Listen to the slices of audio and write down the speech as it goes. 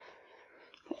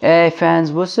Hey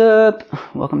friends, what's up?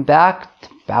 Welcome back to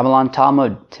Babylon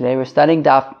Talmud. Today we're studying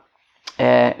Daf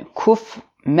Kuf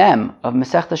Mem of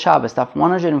Masechta Shabbos, Daf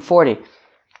 140.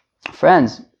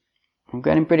 Friends, we're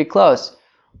getting pretty close.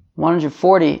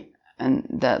 140, and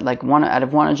that like one out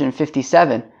of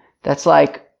 157. That's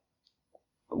like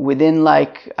within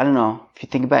like, I don't know, if you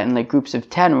think about it in like groups of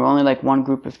 10, we're only like one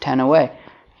group of 10 away.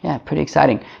 Yeah, pretty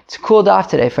exciting. It's a cool Daf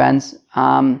today, friends.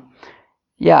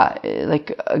 Yeah,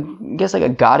 like I guess like a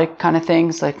Godic kind of thing.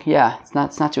 It's like, yeah,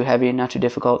 it's not too heavy, not too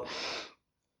difficult.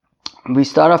 We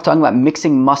start off talking about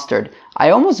mixing mustard. I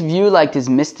almost view like this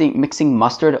mixing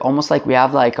mustard almost like we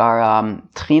have like our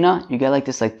trina. You get like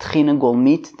this like trina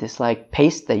golmit, this like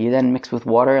paste that you then mix with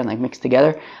water and like mix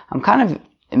together. I'm kind of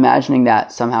imagining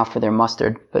that somehow for their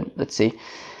mustard, but let's see.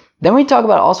 Then we talk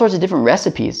about all sorts of different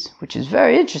recipes, which is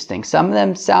very interesting. Some of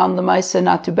them sound lemaisa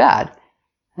not too bad.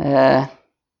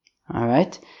 All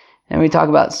right. Then we talk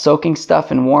about soaking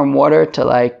stuff in warm water to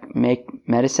like make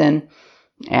medicine,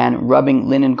 and rubbing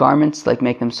linen garments like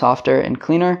make them softer and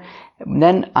cleaner. And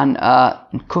then on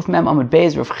Kuf Mem Amud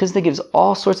Beis, Rav Chizda gives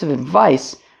all sorts of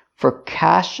advice for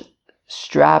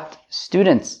cash-strapped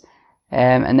students.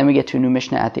 And then we get to a new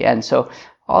Mishnah at the end. So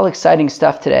all exciting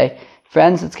stuff today.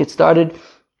 Friends, let's get started.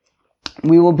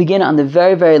 We will begin on the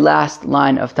very, very last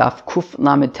line of Daf Kuf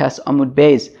Lamed Tes Amud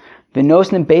Beis. It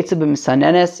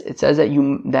says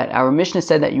that our Mishnah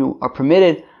said that you are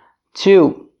permitted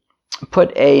to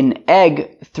put an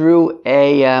egg through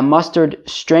a mustard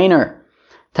strainer.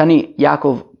 Tani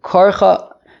Yaakov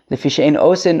Korcha lefishein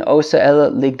osin osa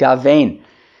ela ligavein.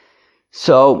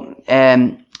 So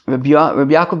Yaakov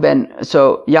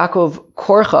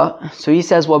Korcha. So he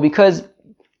says, well, because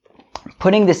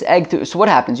putting this egg through. So what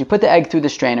happens? You put the egg through the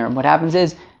strainer, and what happens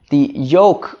is the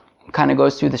yolk kind of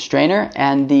goes through the strainer,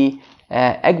 and the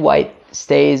egg white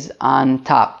stays on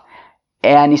top.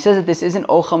 And he says that this isn't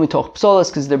ochel mitoch psolos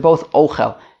because they're both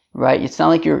ochel, right? It's not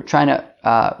like you're trying to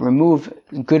remove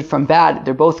good from bad.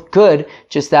 They're both good,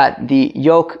 just that the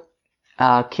yolk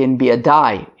can be a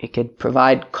dye. It could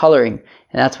provide coloring,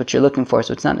 and that's what you're looking for.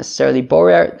 So it's not necessarily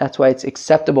borer. That's why it's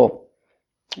acceptable.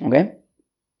 Okay?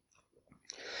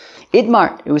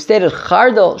 Itmar, it was stated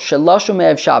chardal shalashu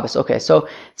me'ev Shabbos. Okay, so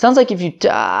it sounds like if you,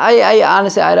 I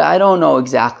honestly, I don't know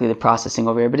exactly the processing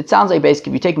over here, but it sounds like basically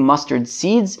if you take mustard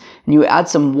seeds and you add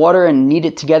some water and knead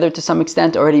it together to some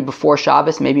extent already before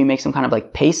Shabbos, maybe you make some kind of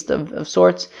like paste of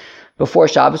sorts before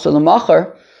Shabbos. So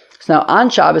l'machar, so now on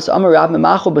Shabbos, Amar Rav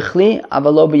memachu b'chli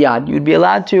avalo b'yad. You'd be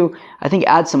allowed to, I think,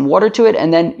 add some water to it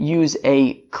and then use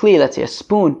a kli, let's say a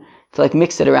spoon, to like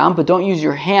mix it around, but don't use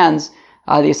your hands.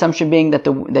 The assumption being that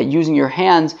that using your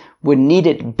hands would knead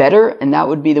it better, and that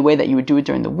would be the way that you would do it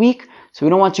during the week. So we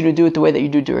don't want you to do it the way that you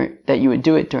would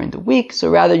do it during the week. So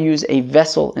rather use a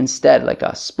vessel instead, like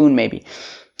a spoon maybe.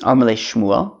 Amalei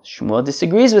Shmuel. Shmuel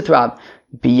disagrees with Rab.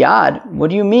 Biyad. What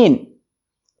do you mean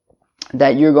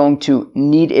that you're going to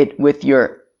knead it with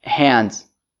your hands?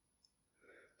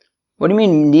 What do you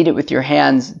mean knead it with your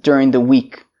hands during the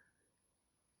week?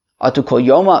 What,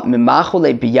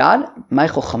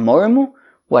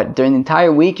 during the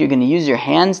entire week you're going to use your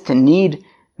hands to knead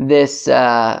this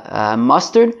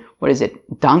mustard? What is it?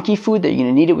 Donkey food that you're going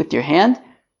to knead it with your hand?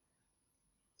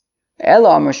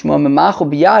 No,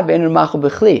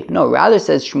 rather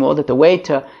says Shmuel that the way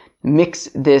to mix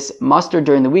this mustard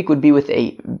during the week would be with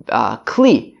a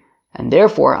kli. And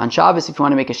therefore, on Shabbos, if you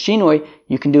want to make a shinoi,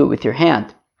 you can do it with your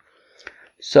hand.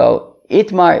 So,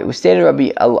 Itmar, it was stated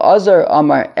Rabbi Elazar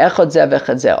Amar Echad Zeh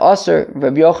Vechad Zeh Aser,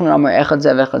 Rabbi Yochanan Amar Echad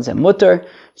Zeh Vechad Zeh Mutter.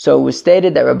 So it was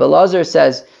stated that Rabbi Elazar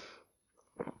says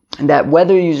that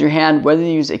whether you use your hand, whether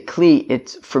you use a kli,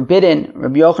 it's forbidden.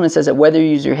 Rabbi Yochanan says that whether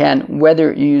you use your hand,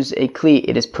 whether you use a kli,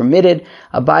 it is permitted.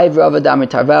 Abai v'Rava Damar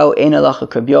Tarvau Ein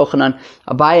Halacha Rabbi Yochanan.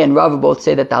 Abai and Rava both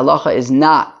say that the halacha is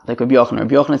not like Rabbi Yochanan.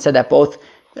 Rabbi Yochanan said that both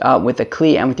with a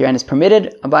kli and with your hand is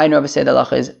permitted. Abai and Rava say the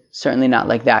halacha is certainly not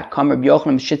like that. Kam Rabbi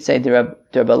Yochanan should say the Rabbi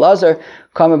Elazar,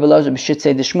 Kam Rabbi Elazar should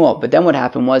say the Shmuel. But then what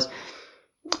happened was,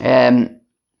 Rabbi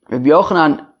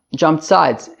Yochanan jumped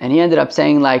sides, and he ended up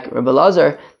saying like Rabbi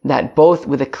Elazar that both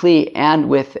with a kli and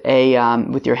with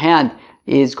with your hand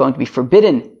is going to be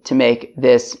forbidden to make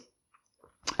this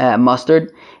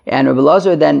mustard. And Rabbi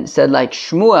Elazar then said like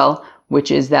Shmuel, which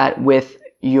is that with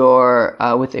your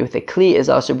with a kli is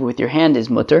also, but with your hand is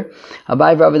mutter.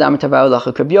 Abai v'Rava Damar Tarvau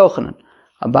Halacha Rabbi Yochanan.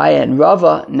 Abai and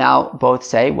Rava now both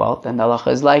say, well, then the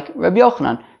halacha is like Rabbi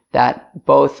Yochanan, that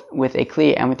both with a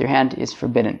kli and with your hand is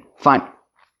forbidden. Fine.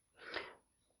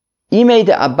 Imei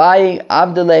de Abai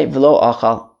Avdele v'lo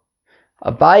achal.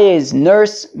 Abaye's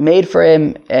nurse made for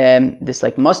him this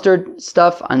like mustard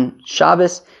stuff on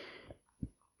Shabbos,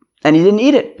 And he didn't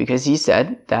eat it because he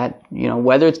said that,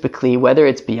 whether it's Bekli, whether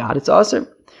it's Biyad, it's Aser.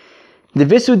 The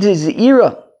Visu de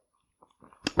Zeira.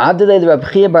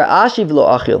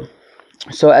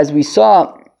 So as we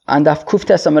saw on Daf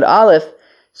Kuftes Amud Aleph,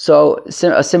 so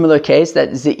a similar case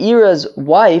that Zeira's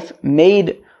wife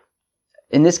made,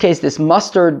 in this case, this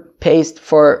mustard paste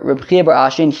for Reb Chia bar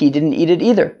Ashi, and he didn't eat it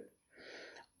either.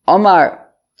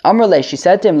 Amarle, she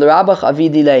said to him, L'rabach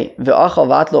avidile ve'achal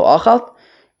vatlo achal.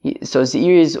 So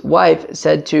Zeira's wife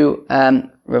said to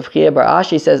Reb Chia bar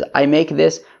Ashi, says, I make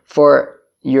this for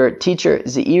your teacher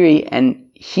Zeiri, and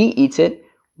he eats it.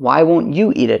 Why won't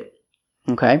you eat it?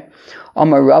 Okay.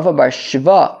 Amar Rava bar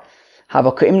Shiva,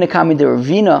 hava ka'im nekami de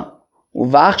Ravina,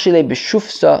 uvachshile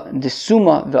b'shufsa de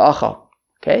suma ve'achal.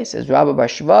 Okay, says Rava bar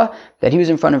Shiva that he was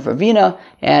in front of Ravina,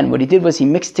 and what he did was he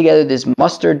mixed together this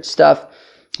mustard stuff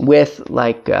with he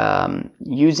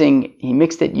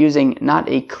mixed it using not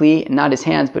a kli, not his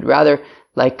hands, but rather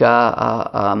like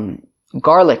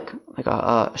garlic, like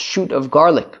a shoot of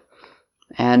garlic.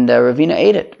 And Ravina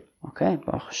ate it. Okay,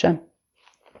 Baruch Hashem.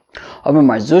 Over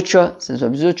Marzutra, says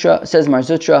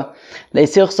Marzutra,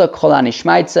 Le'silchsa kol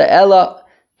hanishmaitza ela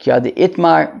kiad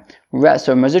itmar.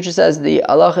 So Marzutra says the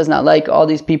halacha is not like all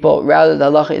these people. Rather, the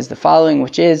halacha is the following,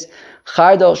 which is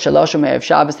chardal shaloshim erev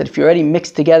Shabbos. That if you already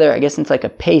mixed together, I guess it's like a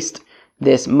paste,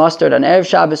 this mustard on erev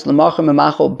Shabbos, l'machar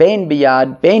memachol bein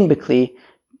biyad bein bekli.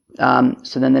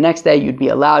 So then the next day you'd be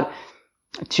allowed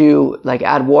to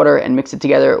add water and mix it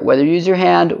together. Whether you use your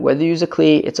hand, whether you use a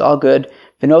kli, it's all good.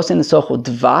 V'nosin l'sochel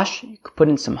dvash. You could put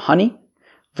in some honey.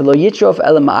 V'lo yitrof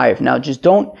ela ma'ariv. Now just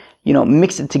don't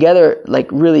mix it together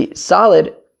really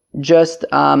solid. Just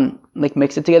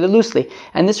mix it together loosely.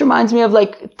 And this reminds me of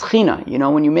tchina.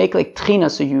 When you make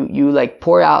tchina, so you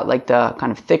pour out the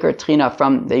kind of thicker tchina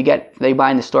from that you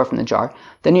buy in the store from the jar.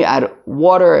 Then you add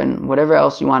water and whatever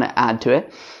else you want to add to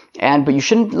it. But you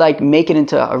shouldn't make it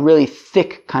into a really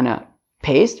thick kind of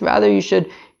paste. Rather, you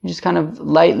just kind of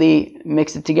lightly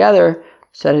mix it together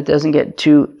so that it doesn't get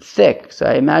too thick. So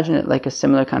I imagine it like a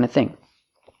similar kind of thing.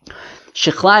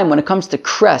 Shichlaim, when it comes to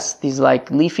cress, these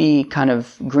leafy kind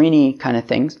of greeny kind of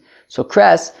things. So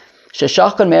cress,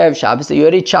 sheshachkan me'erev Shabbos, that you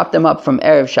already chopped them up from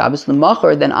erev Shabbos,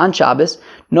 l'machar, then on Shabbos,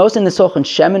 nos in the sochen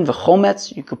shemen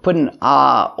v'chometz, you could put in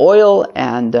oil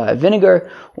and vinegar,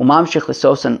 umamshich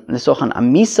l'sochen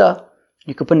amisa,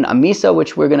 you could put in amisa,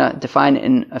 which we're going to define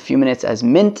in a few minutes as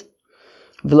mint.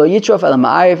 V'lo yitrof el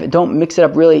ma'ariv, don't mix it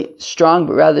up really strong,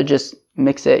 but rather just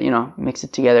mix it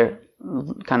together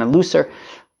kind of looser.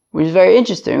 Which is very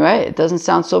interesting, right? It doesn't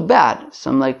sound so bad.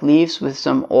 Some leaves with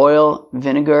some oil,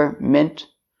 vinegar, mint.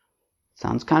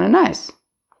 Sounds kind of nice.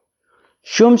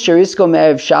 Shum sherisko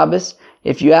me'erev Shabbos.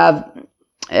 If you have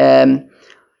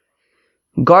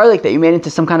garlic that you made into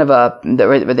some kind of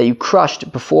that you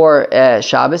crushed before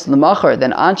Shabbos, l'machar,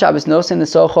 then on Shabbos, nosin the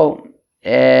socho,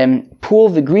 pool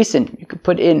v'grisen. You could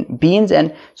put in beans,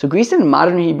 and so grisen in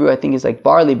modern Hebrew I think is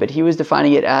barley, but he was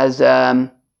defining it as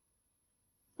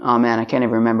oh man, I can't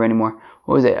even remember anymore.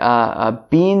 What was it?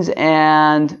 Beans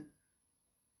and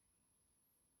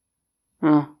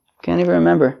can't even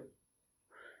remember.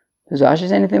 Does Rashi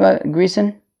say anything about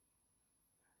grisen?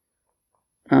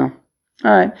 Oh,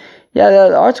 all right. Yeah,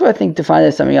 the article I think defined it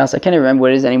as something else. I can't even remember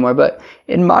what it is anymore. But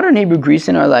in modern Hebrew,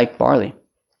 grisen are like barley.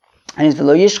 And it's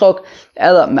v'lo yishchok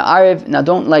ela me'ariv. Now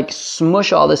don't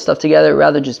smush all this stuff together.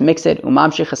 Rather just mix it.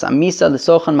 Umamshichas amisa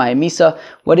l'sochan ma'amisa.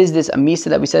 What is this amisa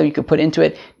that we said we could put into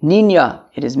it? Ninya.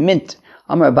 It is mint.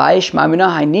 Amar Abaye shmamina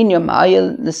hay ninya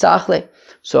ma'ayel l'sachle.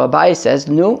 So Abaye says,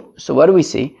 no. So what do we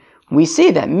see? We see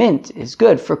that mint is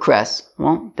good for cress.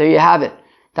 Well, there you have it.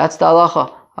 That's the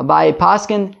halacha. Abaye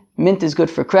paskin, mint is good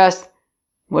for cress.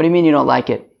 What do you mean you don't like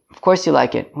it? Of course you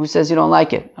like it. Who says you don't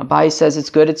like it? Abaye says it's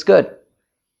good, it's good.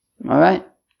 Alright.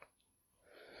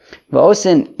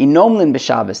 V'osin inomlin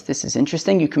b'Shabbos. This is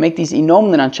interesting. You can make these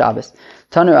inomlin on Shabbos.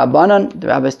 Tanu Rabbanan, the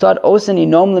rabbis taught, osin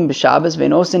inomlin b'Shabbos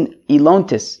ve'nosin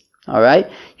ilontis. Alright?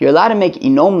 You're allowed to make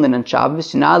inomlin on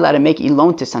Shabbos. You're not allowed to make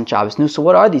ilontis on Shabbos. No, so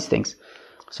what are these things?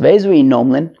 So ve'ezri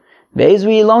inomlin,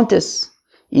 ve'ezri ilontis.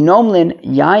 Inomlin,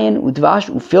 yayin, udvash,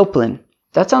 ufilplin.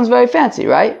 That sounds very fancy,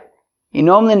 right?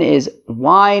 Inomlin is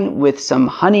wine with some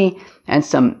honey and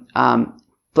some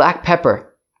black pepper.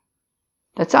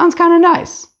 That sounds kind of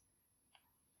nice.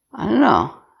 I don't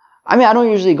know. I mean, I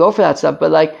don't usually go for that stuff,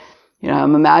 but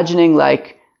I'm imagining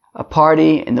a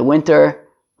party in the winter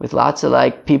with lots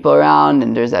of people around,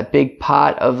 and there's that big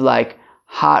pot of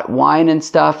hot wine and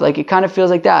stuff. It kind of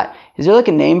feels like that. Is there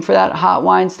a name for that hot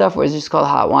wine stuff, or is it just called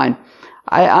hot wine?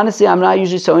 I'm not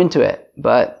usually so into it,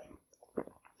 but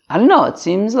I don't know. It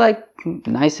seems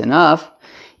nice enough.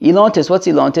 Ilontis, what's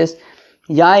ilontis?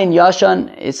 Yain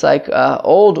yashan, it's like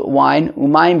old wine.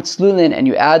 Umayim tzlulin, and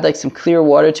you add like some clear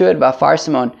water to it,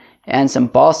 vafarsimon, and some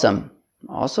balsam.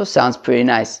 Also sounds pretty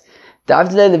nice.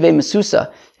 Davdele leve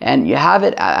mesusa, and you have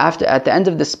it at the end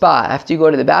of the spa, after you go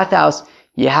to the bathhouse,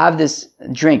 you have this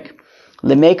drink,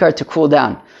 lemekar, to cool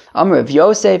down. Amr of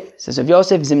Yosef, says of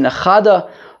Yosef, zimnachada,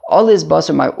 all his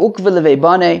basar mar ukva leve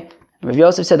bane. Rav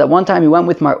Yosef said that one time he went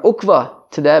with Mar Ukva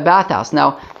to the bathhouse.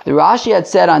 Now, the Rashi had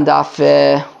said on Daf,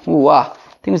 I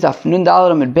think it was Daf Nun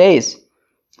Daled Amud Beis,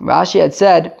 Rashi had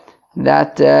said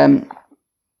that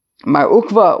Mar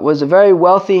Ukva was a very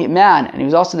wealthy man, and he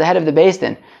was also the head of the Beis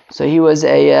Din. So he was so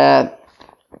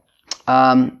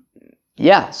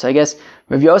I guess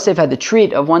Rav Yosef had the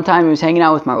treat of one time he was hanging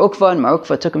out with Mar Ukva, and Mar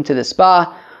Ukva took him to the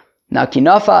spa. Now,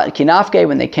 Kinafke,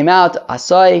 when they came out,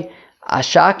 Asai,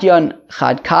 Ashakyon,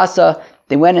 Chad Kasa,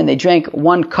 they went and they drank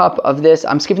 1 cup of this.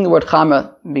 I'm skipping the word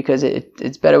chamra because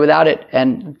it's better without it,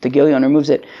 and the Gilyon removes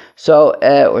it. So,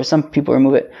 or some people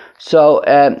remove it. So,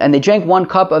 and they drank 1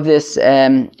 cup of this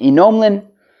inomlin,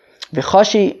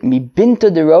 v'choshi mi binta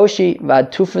de roshi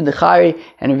vad tufa de chari.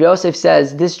 And Rav Yosef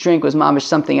says this drink was mamish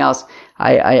something else.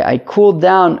 I cooled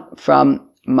down from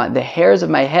the hairs of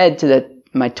my head to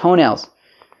my toenails.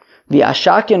 The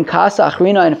ashakyan kasa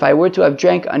achrina, and if I were to have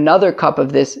drank another cup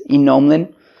of this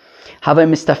inomlin, havay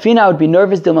mistafina, I would be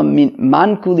nervous.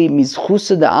 Mankuli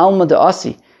mizchusa de alma de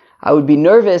asi. I would be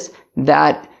nervous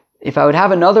that if I would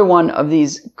have another one of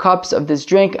these cups of this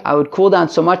drink, I would cool down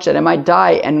so much that I might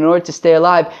die, and in order to stay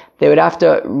alive, they would have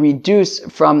to reduce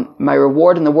from my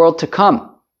reward in the world to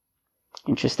come.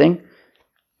 Interesting.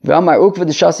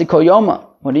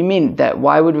 What do you mean? That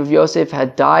why would Rav Yosef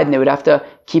had died and they would have to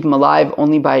keep him alive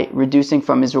only by reducing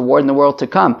from his reward in the world to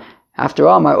come? After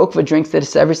all, Mar Ukva drinks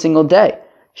this every single day.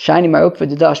 Shiny Mar Ukva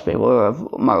didashbe.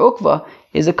 Well, Mar Ukva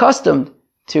is accustomed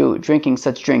to drinking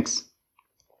such drinks.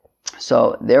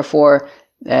 So therefore,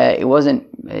 it wasn't,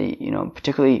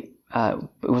 particularly,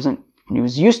 he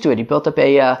was used to it. He built up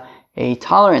a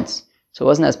tolerance. So it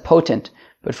wasn't as potent.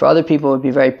 But for other people, it would be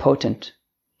very potent.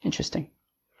 Interesting.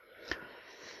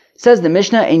 Says the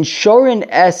Mishnah, in shorin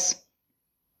es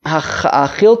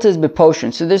chiltis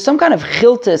bepotion. So there's some kind of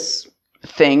chiltis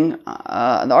thing.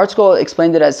 The art school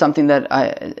explained it as something that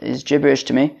is gibberish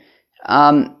to me.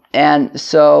 But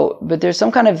there's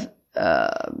some kind of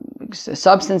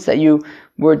substance that you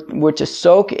were to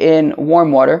soak in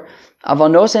warm water.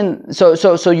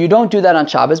 So you don't do that on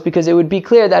Shabbos because it would be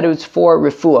clear that it was for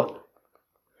refuah.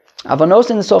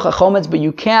 But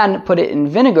you can put it in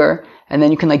vinegar, and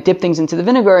then you can dip things into the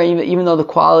vinegar, even though the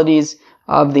qualities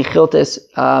of the chiltis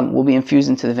will be infused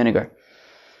into the vinegar.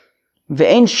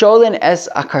 Ve'ein sholin es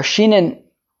akarshinin,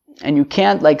 and you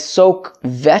can't soak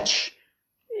vetch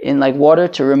in water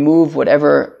to remove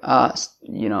whatever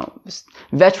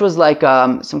vetch was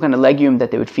some kind of legume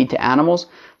that they would feed to animals.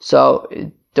 So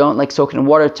don't soak it in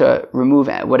water to remove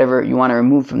whatever you want to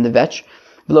remove from the vetch.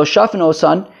 V'lo shafin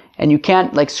osan, and you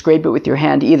can't scrape it with your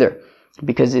hand either,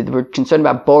 because we're concerned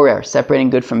about borer, separating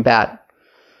good from bad,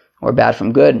 or bad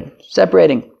from good,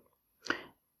 separating,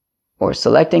 or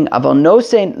selecting. Aval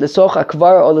nosein lesocha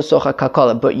kvara or lesocha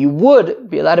kakala, but you would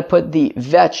be allowed to put the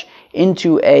vetch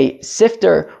into a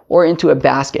sifter or into a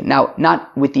basket. Now,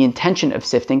 not with the intention of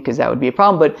sifting, because that would be a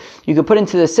problem, but you could put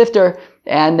into the sifter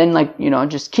and then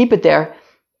just keep it there,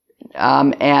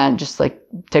 and just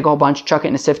take a whole bunch, chuck it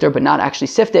in a sifter, but not actually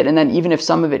sift it. And then even if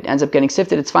some of it ends up getting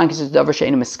sifted, it's fine because it's davar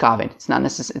she'einu miskaven. It's not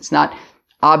necessary. It's not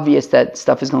obvious that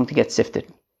stuff is going to get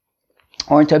sifted.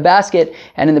 Or into a basket,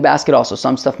 and in the basket also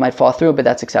some stuff might fall through, but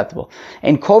that's acceptable.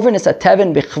 In kover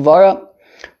nesateven b'chvara,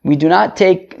 we do not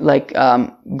take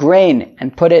grain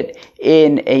and put it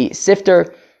in a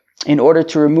sifter in order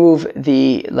to remove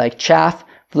the chaff.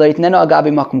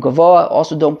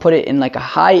 Also, don't put it in a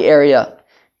high area.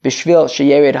 Bishvil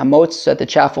sheyered hamotz, so that the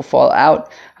chaff will fall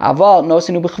out. Aval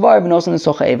nosinu b'chvar v'nosinu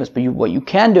socha evas. But what you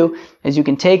can do is you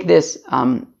can take this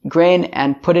grain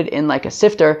and put it in a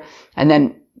sifter, and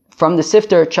then from the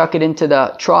sifter chuck it into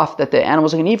the trough that the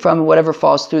animals are going to eat from, and whatever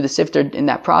falls through the sifter in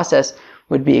that process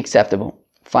would be acceptable.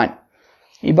 Fine.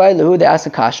 Ibai lehu, they ask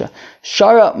Akasha.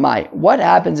 Shara mai. What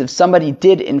happens if somebody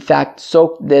did in fact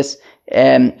soak this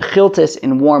chiltis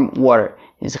in warm water?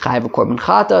 Is it chayav korban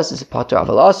chatas? Is it pater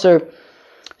aval aser?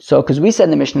 So, because we said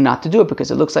in the Mishnah not to do it because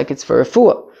it looks like it's for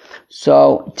refuah.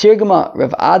 So, Tirgama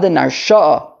Rav Adanar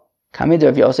Sha'a, Kamid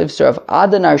Rav Yosef, so Rav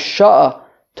Adanar Sha'a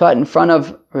taught in front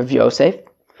of Rav Yosef,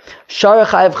 Shara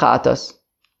Chayav Chatas,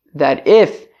 that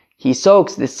if he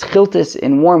soaks this chiltis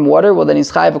in warm water, well then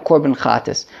he's chayiv a korban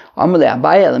chatas.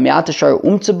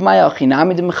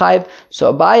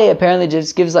 So Abaye apparently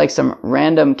just gives like some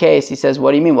random case. He says,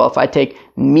 what do you mean? Well, if I take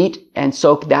meat and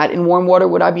soak that in warm water,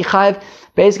 would I be chayiv?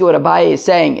 Basically what Abaye is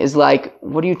saying is like,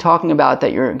 what are you talking about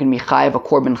that you're going to be chayiv a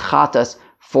korban chatas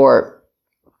for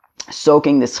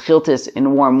soaking this chiltis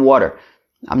in warm water?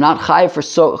 I'm not chayiv for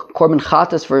korban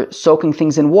chatas for soaking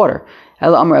things in water.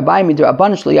 No,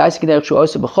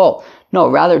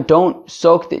 rather don't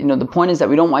soak the point is that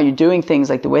we don't want you doing things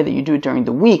like the way that you do it during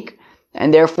the week,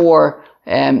 and therefore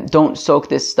don't soak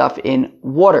this stuff in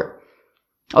water.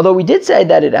 Although we did say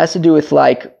that it has to do with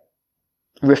like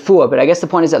refuah, but I guess the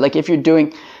point is that like if you're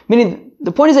doing, meaning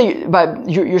the point is that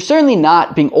you're certainly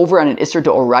not being over on an Isser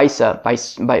D'Oraisa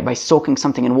by soaking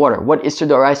something in water. What Isser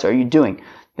D'Oraisa are you doing?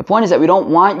 The point is that we don't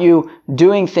want you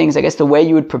doing things, I guess, the way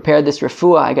you would prepare this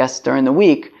refuah, I guess, during the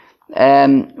week. We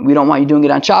don't want you doing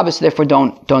it on Shabbos, so therefore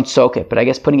don't soak it. But I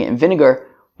guess putting it in vinegar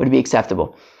would be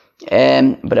acceptable.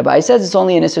 But Abai says it's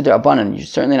only an Isser D'Rabbanan. You're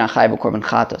certainly not chayiv korban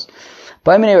chatos.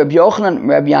 Rabbi Yochanan,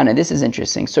 Rabbi Yanai. This is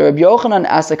interesting. So Rabbi Yochanan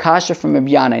asked a kasha from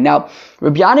Rabbi Yanai. Now,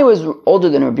 Rabbi Yanai was older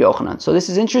than Rabbi Yochanan. So this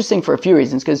is interesting for a few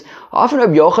reasons, because often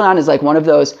Rabbi Yochanan is like one of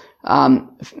those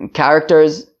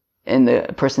characters in the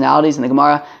personalities in the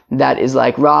Gemara that is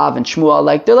like Rav and Shmuel,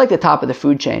 like they're like the top of the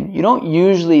food chain. You don't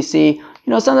usually see,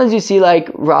 sometimes you see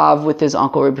like Rav with his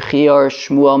uncle Rabbi Chia, or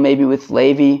Shmuel maybe with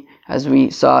Levi, as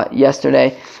we saw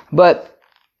yesterday. But,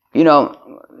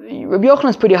 Rabbi Yochanan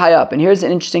is pretty high up. And here's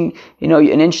an interesting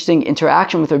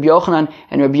interaction with Rabbi Yochanan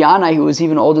and Rabbi Yanai, who is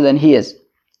even older than he is.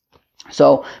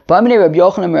 So, Rabbi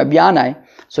Yochanan and Rabbi Yanai.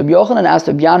 So Rabbi Yochanan asked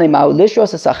Rabbi Yanai, Ma'u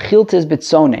lishros asachiltis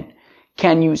bitzonen.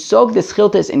 Can you soak this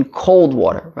chiltis in cold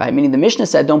water, right? Meaning the Mishnah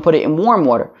said don't put it in warm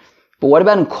water. But what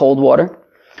about in cold water?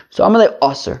 So Amalei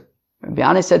Osir. Rabbi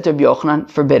Yanai said to Rabbi Yochanan,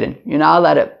 forbidden. You're not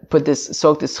allowed to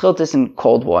soak this chiltis in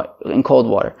cold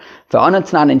water.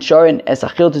 V'anatnan inshorin es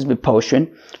achiltis b'poshrin,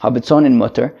 habitzonin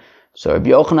mutter. So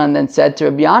Rabbi Yochanan then said to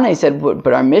Rabbi Yanai, he said,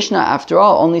 but our Mishnah, after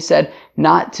all, only said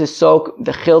not to soak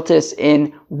the chiltis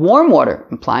in warm water,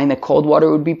 implying that cold water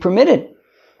would be permitted.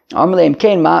 To which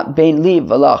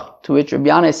Rabbi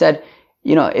Yanai said,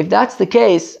 if that's the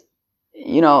case,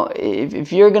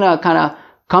 if you're going to kind of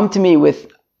come to me with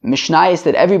Mishnayos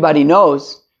that everybody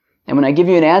knows, and when I give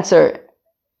you an answer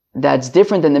that's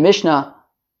different than the Mishnah,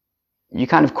 you're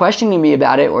kind of questioning me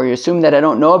about it, or you're assuming that I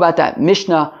don't know about that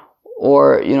Mishnah,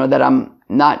 or, that I'm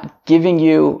not giving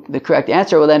you the correct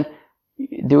answer, well then,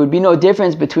 there would be no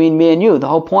difference between me and you. The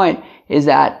whole point is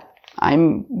that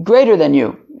I'm greater than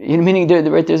you. Meaning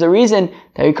there's a reason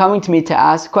that you're coming to me to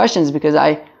ask questions, because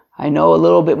I know a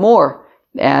little bit more.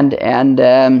 And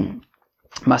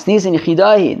Masnis and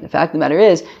Yechidahi, the fact of the matter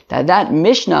is that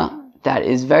Mishnah that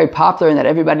is very popular and that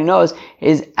everybody knows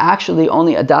is actually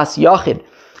only a das yachid.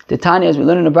 The Tanya, as we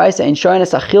learn in the Brisa, in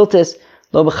Shoynes Achiltis,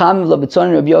 lo b'chamim lo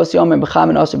b'tzonin Rabbi Yossi Omer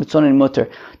b'chamim also b'tzonin mutter.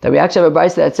 That we actually have a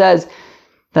Brisa that says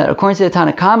that according to the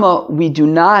Tanakama, we do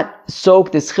not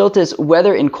soak this chiltis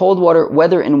whether in cold water,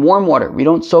 whether in warm water. We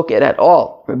don't soak it at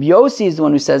all. Rabbi Yossi is the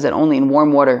one who says that only in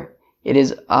warm water it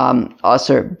is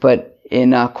asur, but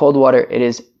in cold water it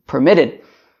is permitted.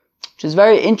 Which is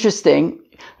very interesting,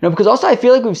 because also I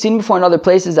feel like we've seen before in other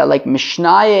places that like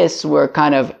Mishnayos were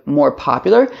kind of more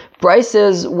popular.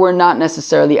 Brises were not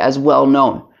necessarily as well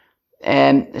known.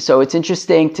 And so it's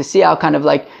interesting to see how kind of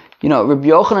like, Rabbi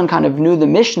Yochanan kind of knew the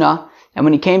Mishnah. And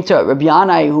when he came to Rabbi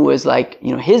Yanai, who was like,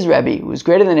 his Rebbe, who was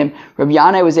greater than him, Rabbi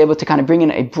Yanai was able to kind of bring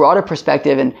in a broader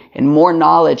perspective and more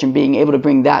knowledge, and being able to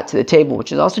bring that to the table,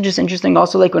 which is also just interesting.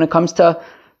 Also, like when it comes to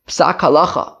Psak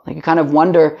Halacha, like you kind of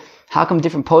wonder how come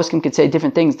different poskim could say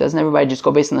different things. Doesn't everybody just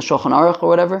go based on the Shulchan Aruch or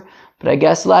whatever? But I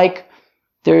guess like,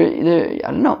 I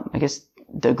don't know, I guess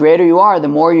the greater you are, the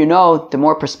more you know, the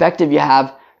more perspective you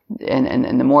have,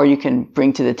 and the more you can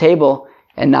bring to the table,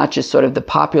 and not just sort of the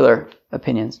popular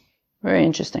opinions. Very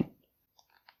interesting.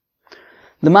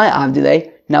 L'may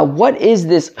avdilei. Now, what is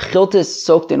this chiltis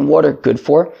soaked in water good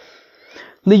for?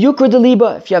 Liyukra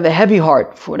deliba. If you have a heavy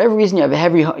heart, for whatever reason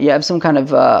you have some kind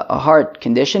of a heart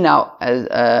condition. Now,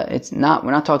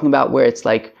 we're not talking about where it's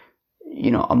like,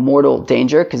 a mortal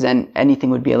danger, because then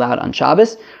anything would be allowed on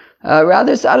Shabbos.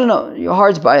 Rather, I don't know, your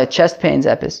heart's by a chest pains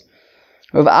epis.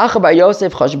 Rav Acha bar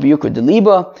Yosef chash b'yukra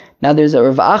deliba. Now there's a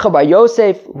Rav Acha bar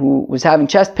Yosef who was having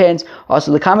chest pains.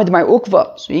 Also l'kamed Mar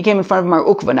Ukva. So he came in front of Mar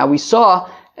Ukva. Now we saw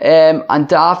on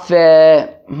daf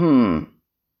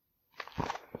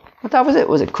what daf was it?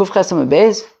 Was it Kuf Chesam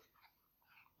Beis?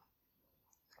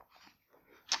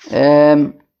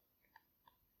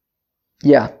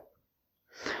 Yeah.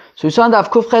 So we saw on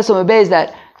daf Kuf Chesam Beis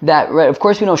that that, right, of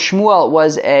course we know Shmuel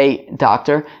was a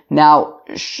doctor. Now,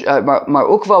 Mar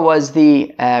Ukva was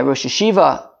the Rosh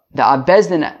Yeshiva, the Av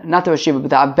Bezdin, not the Rosh Yeshiva, but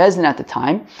the Av Bezdin at the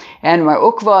time. And Mar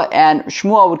Ukva and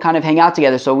Shmuel would kind of hang out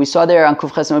together. So we saw there on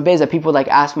Kuf Ches Amud Beis that people would like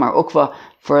ask Mar Ukva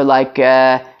for like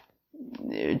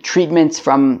treatments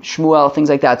from Shmuel, things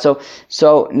like that.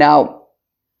 So now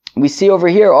we see over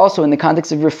here also in the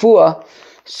context of Refuah,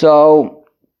 so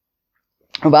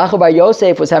Rav Acha bar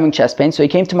Yosef was having chest pain, so he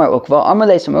came to Mar Ukva. Amar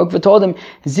lei, so Mar Ukva told him,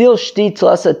 Zil shti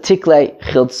tlasa tikle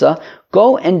chiltza,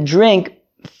 go and drink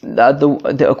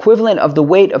the equivalent of the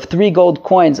weight of 3 gold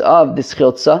coins of this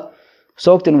chiltza,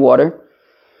 soaked in water.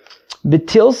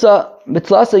 Betlasa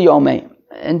yome,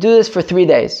 and do this for 3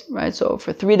 days, right? So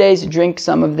for 3 days, you drink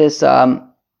some of this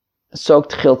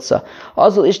soaked chiltza.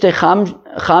 Azul ishtei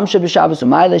chamsha b'Shabbos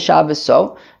u'mayle Shabbos.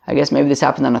 So I guess maybe this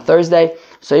happened on a Thursday.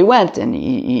 So he went and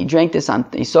he drank this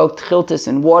he soaked chiltis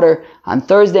in water on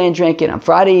Thursday and drank it. On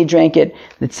Friday he drank it,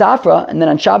 the tzafra, and then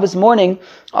on Shabbos morning,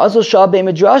 also shah be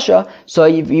midrasha. So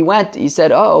he went, he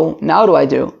said, oh, now what do I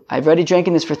do? I've already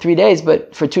drinking this for 3 days,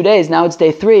 but for 2 days, now it's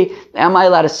day 3. Am I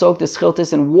allowed to soak this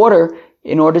chiltis in water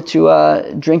in order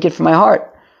to drink it for my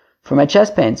heart, for my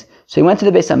chest pains? So he went to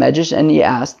the Beis HaMedrash and he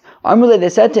asked, Amrule, they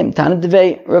said to him, Tana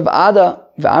Devei Rav Ada,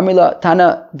 V'Amrila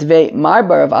Tana Devei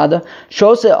Marbar Rav Ada,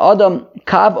 Shose Adam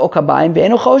Kav O Kabayim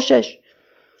Ve'enu Choshesh.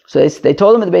 So they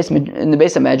told him in the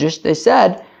Beis HaMedrash, they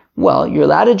said, well, you're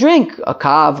allowed to drink a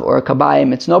kav or a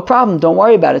kabayim, it's no problem, don't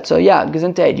worry about it. So yeah,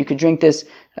 gesundheit, you could drink this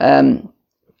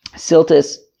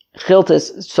chiltis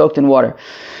soaked in water.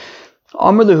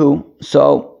 Amr Lahu,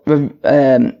 so Rav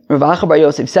Acha bar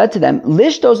Yosef said to them,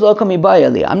 Lishtos lo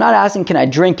kamibayali. I'm not asking, can I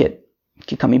drink it?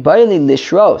 Kamibayali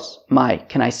lishros.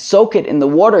 Can I soak it in the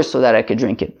water so that I could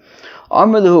drink it?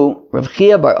 Amr Lahu, Rav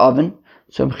Chia bar Oven.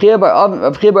 So Rav Chia bar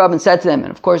Oven said to them,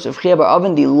 and of course Rav Chia bar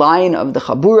Oven, the lion of the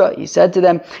Chabura, he said to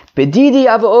them, Bedidi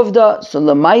ava ovda. So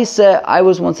lemaise, I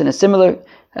was once in a similar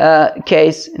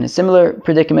case, in a similar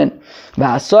predicament.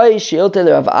 V'asoi shi'iltei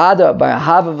Rav Ada bar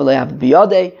Ahava v'le'av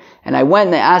biyodei. And I went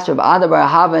and I asked Rav Ada bar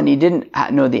Ahava, and he didn't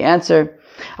know the answer.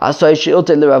 Asoi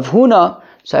shi'iltei Rav Huna.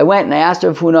 So I went and I asked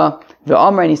Rav Huna,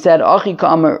 v'amar, and he said, Achi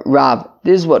ka'amar Rav.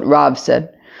 This is what Rav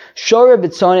said. Shore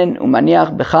b'tzonin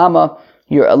u'maniach b'chama.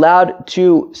 You're allowed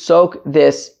to soak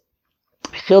this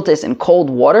chiltis in cold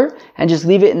water and just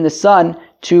leave it in the sun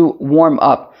to warm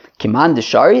up. Kiman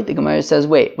deshari, the Gemara says,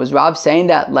 wait, was Rav saying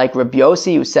that like Rabbi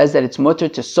Yossi, who says that it's mutter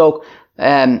to soak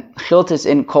chiltis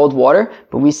in cold water?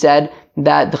 But we said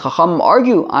that the Chachamim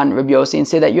argue on Rabbi Yossi and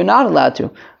say that you're not allowed to.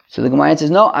 So the Gemara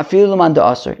says, no, afilu l'man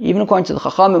da'asr. Even according to the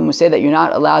Chachamim, who say that you're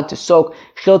not allowed to soak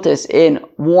chiltis in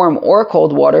warm or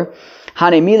cold water,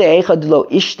 hanemile eicha d'lo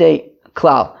ishte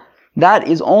klal. That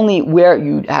is only where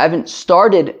you haven't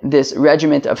started this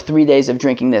regiment of 3 days of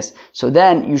drinking this. So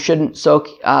then you shouldn't soak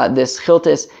this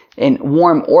chiltis in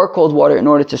warm or cold water in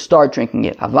order to start drinking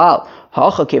it. Aval,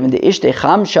 hacha kevin de ishte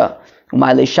chamsha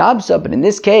u'mayle shabsa. But in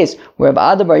this case, where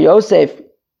Rav Ada bar Yosef,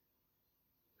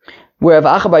 where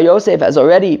Rav Acha bar Yosef has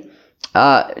already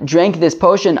drank this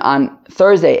potion on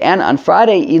Thursday and on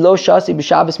Friday, ilo shasi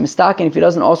b'Shabbos mistaken. If he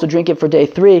doesn't also drink it for day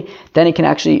 3, then it can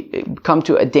actually come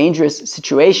to a dangerous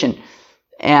situation,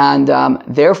 and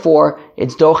therefore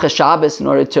it's docha Shabbos in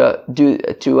order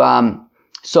to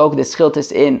soak this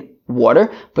chiltis in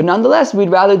water. But nonetheless,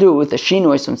 we'd rather do it with a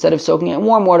shinoi. So instead of soaking it in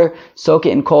warm water, soak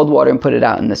it in cold water and put it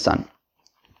out in the sun.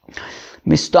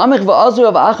 Mistamich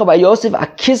v'azur Rav Acha bar Yosef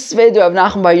akisvei Rav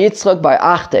Nachman bar Yitzchak bar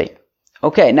Achte.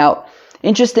 Okay, now,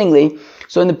 interestingly,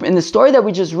 so in the story that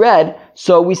we just read,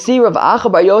 so we see Rav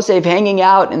Acha bar Yosef hanging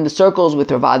out in the circles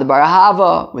with Rav Ada bar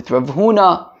Ahava, with Rav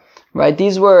Huna, right?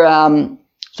 These were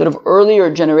sort of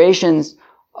earlier generations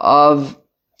of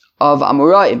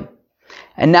Amoraim.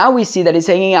 And now we see that he's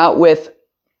hanging out with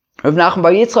Rav Nachman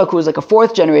bar Yitzchak, who was like a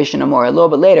 4th generation Amora, a little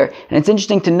bit later. And it's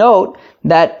interesting to note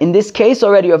that in this case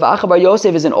already, Rav Acha bar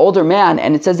Yosef is an older man,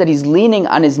 and it says that he's leaning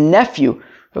on his nephew,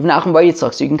 Rav Nachman bar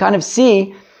Yitzchak. So you can kind of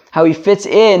see how he fits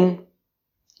in,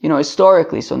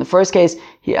 historically. So in the first case,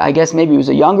 I guess maybe he was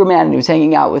a younger man and he was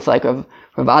hanging out with like Rav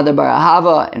Ada bar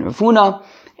Ahava and Rav Huna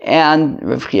and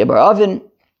Rav Chia bar Oven.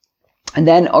 And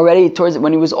then already towards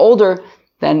when he was older,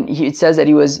 then it says that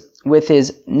he was with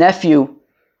his nephew,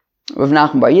 Rav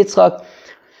Nachman bar Yitzchak.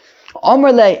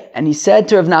 Omerle, and he said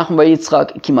to Rav Nachman bar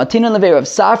Yitzchak, Kimatina levei Rav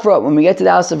Safra, when we get to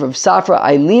the house of Rav Safra,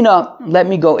 Ailina, let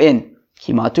me go in.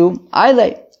 Kimatu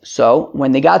Aile. So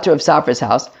when they got to Rav Safra's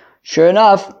house, sure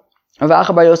enough, Rav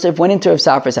Acha bar Yosef went into Rav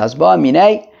Safra's house. Ba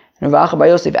minei, and Rav Acha bar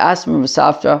Yosef asked from Rav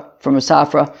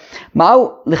Safra,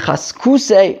 Ma'u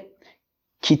lichaskuse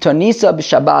kitonisa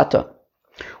b'shabata.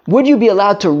 Would you be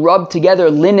allowed to rub together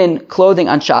linen clothing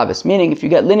on Shabbos? Meaning, if you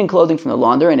get linen clothing from the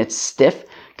launderer and it's stiff,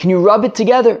 can you rub it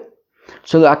together?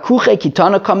 So, do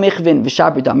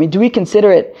we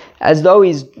consider it as though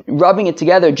he's rubbing it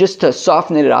together just to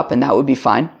soften it up, and that would be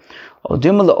fine? Or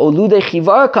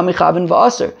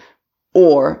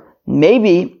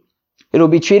maybe it'll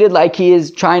be treated like he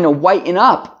is trying to whiten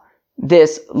up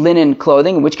this linen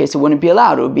clothing, in which case it wouldn't be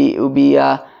allowed. It would be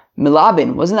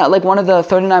milabin. Wasn't that like one of the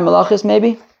 39 malachas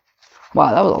maybe?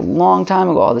 Wow, that was a long time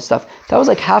ago, all this stuff. That was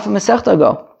like half a Masechta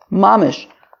ago. Mamish.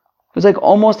 It was like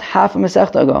almost half a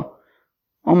Masechta ago.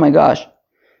 Oh my gosh.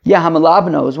 Yeah,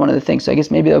 Hamalabino is one of the things. So I guess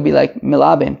maybe that would be like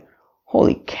milabin.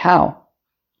 Holy cow.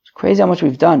 It's crazy how much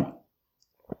we've done.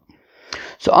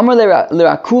 So Amar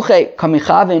lerakuche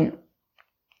kamichavin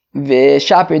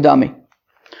v'shapir dami.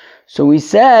 So we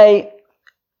say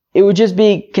it would just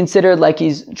be considered like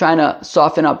he's trying to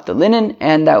soften up the linen,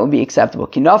 and that would be acceptable.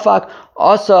 Kinafak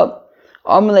also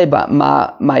amle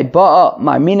my ba'a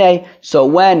marmine. So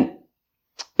when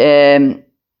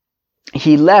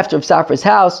he left Rav Safra's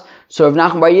house, so Rav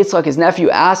Nachman Bar Yitzchak, his nephew,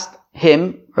 asked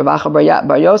him, Rav Acha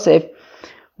Bar Yosef,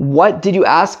 what did you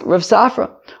ask Rav Safra?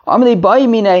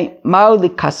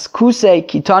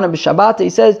 He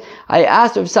says, I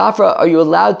asked Rav Safra, are you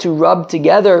allowed to rub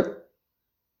together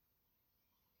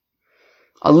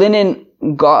a linen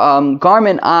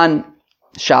garment on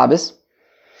Shabbos?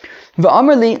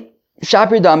 V'amarli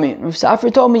shapir dami. Rav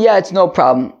Safra told me, yeah, it's no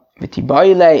problem.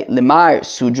 V'tibayile lemar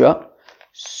sudra.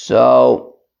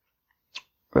 So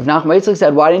Rav Nachman Bar Yitzchak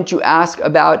said, why didn't you ask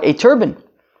about a turban?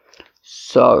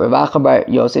 So Rav Acha Bar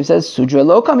Yosef says, Sudra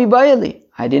lo kami bayali.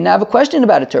 I didn't have a question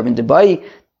about a turban. Debai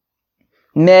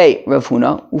me Rav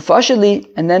Huna ufashali,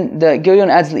 and then the Gilyon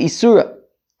adds the Isura,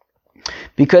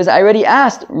 because I already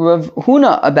asked Rav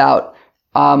Huna about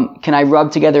can I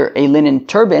rub together a linen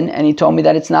turban, and he told me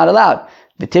that it's not allowed.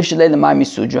 V'tifshalei lemay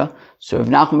misudra. So Rav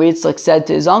Nachman Bar Yitzchak said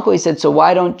to his uncle, he said, so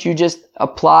why don't you just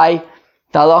apply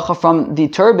the halacha from the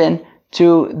turban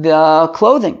to the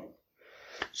clothing?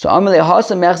 So Amalei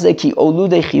Hasa Mechze ki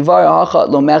olude chivar hacha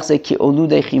lo mechze ki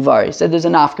olude chivar. He said there's a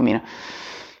nafkamina.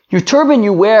 Your turban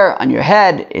you wear on your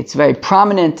head, it's very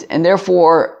prominent, and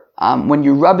therefore when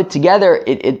you rub it together,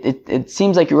 it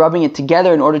seems like you're rubbing it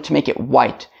together in order to make it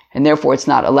white, and therefore it's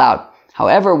not allowed.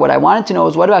 However, what I wanted to know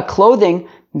is, what about clothing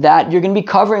that you're going to be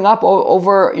covering up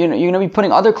over, you're going to be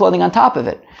putting other clothing on top of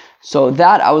it? So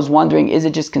that I was wondering, is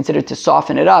it just considered to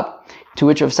soften it up? To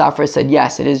which Rav Safra said,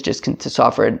 yes, it is just to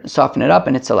soften it up,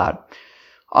 and it's allowed.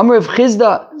 Amr Rav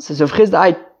Chizda, says Rav Chizda,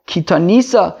 I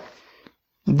kitanisa,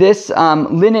 this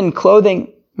linen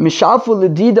clothing, mishalfu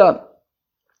ledida,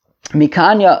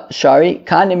 mikanya shari,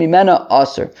 kanya mimena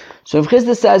aser. So Rav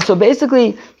Chizda says, so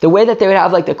basically, the way that they would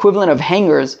have like the equivalent of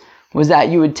hangers was that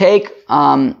you would take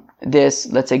this,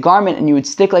 let's say, garment, and you would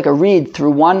stick like a reed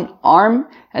through one arm,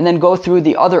 and then go through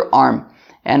the other arm,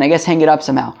 and I guess hang it up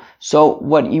somehow. So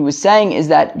what he was saying is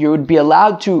that you would be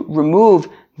allowed to remove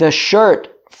the shirt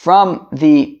from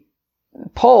the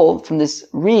pole, from this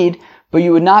reed, but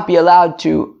you would not be allowed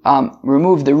to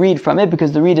remove the reed from it,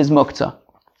 because the reed is muktzah.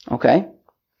 Okay?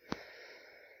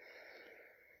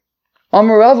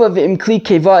 Rava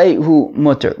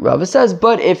says,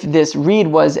 but if this reed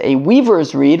was a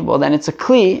weaver's reed, well then it's a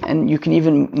kli, and you can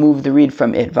even move the reed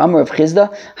from it. And said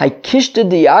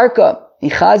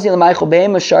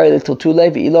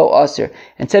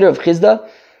Rav Chizda,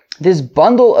 this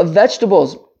bundle of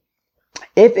vegetables,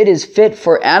 if it is fit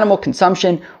for animal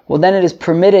consumption, well then it is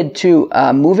permitted to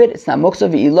move it. It's not muksa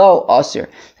v'ilo asir.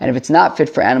 And if it's not fit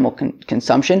for animal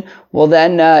consumption, well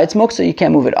then it's muksa, you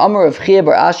can't move it. Amar Rav Chia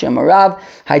bar Ashi Amar Rav,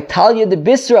 Haytalya de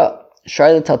Bisra,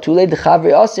 Sharla Taltule de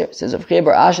Chavri Asir. Says Rav Chia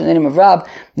bar Ashi in the name of Rav,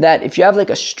 that if you have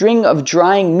like a string of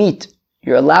drying meat,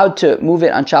 you're allowed to move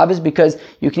it on Shabbos, because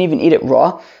you can even eat it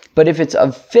raw. But if it's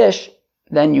of fish,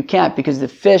 then you can't, because the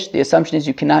fish, the assumption is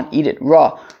you cannot eat it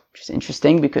raw, which is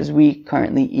interesting because we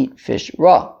currently eat fish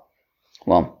raw.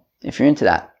 Well, if you're into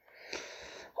that.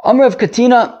 Amr of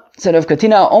Katina, said of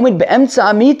Katina, Omid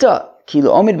be'emtza amita,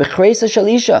 kilo omid bechreisa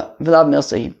shalisha, v'lav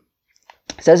milsahi.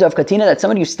 Says of Katina that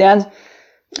somebody who stands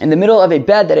in the middle of a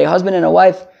bed that a husband and a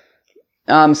wife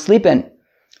sleep in,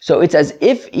 so it's as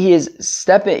if he is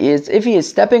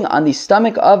stepping on the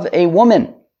stomach of a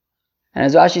woman. And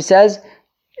as Rashi says,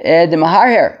 the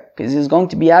maharher, because he's going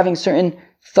to be having certain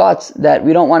thoughts that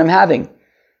we don't want him having.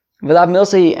 V'lav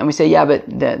milsahi, and we say, yeah, but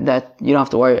that you don't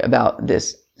have to worry about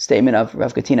this statement of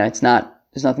Rav Katina. There's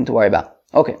nothing to worry about.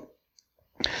 Okay.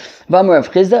 V'amar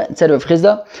Rav Chizda, it said Rav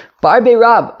Chizda, Barbe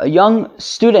Rab, a young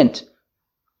student,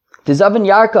 the Zavan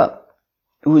Yarka,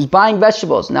 who's buying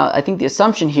vegetables. Now, I think the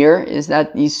assumption here is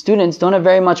that these students don't have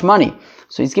very much money.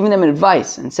 So he's giving them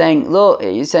advice and saying,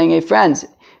 hey friends,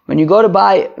 when you go to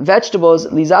buy vegetables,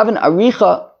 lizavin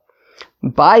aricha,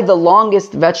 buy the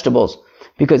longest vegetables.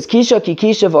 Because kisha ki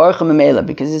kisha v'orcha memela.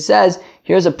 Because it says,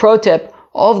 here's a pro tip,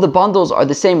 all of the bundles are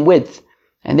the same width.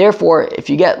 And therefore, if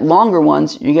you get longer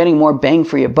ones, you're getting more bang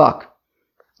for your buck.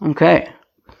 Okay.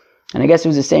 And I guess it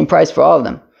was the same price for all of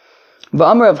them.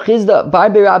 V'amar of Chizda, bar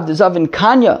be'Rav Dezavin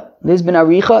kanya, lizbin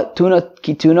aricha, tuna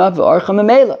kituna v'orcha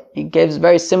memela. He gives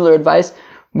very similar advice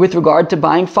with regard to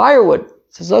buying firewood.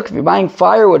 He says, look, if you're buying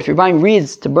firewood, if you're buying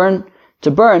reeds to burn,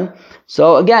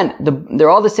 so again, they're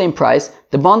all the same price,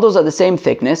 the bundles are the same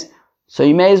thickness, so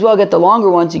you may as well get the longer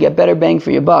ones, you get better bang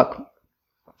for your buck.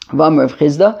 V'amar of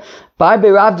Chizda, bar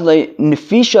be'Rav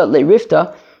nefisha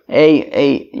le'rifta,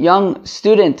 a young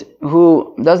student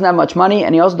who doesn't have much money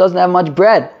and he also doesn't have much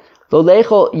bread. Lo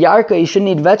lechol yarka, he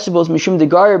shouldn't eat vegetables mishum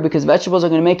degarer, because vegetables are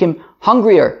going to make him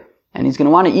hungrier and he's going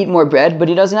to want to eat more bread, but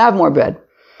he doesn't have more bread.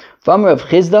 V'amar of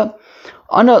Chizda,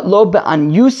 ana lo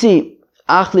be'anyusi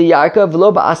achli yarka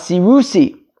v'lo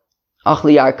be'asirusi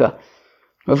achli yarka.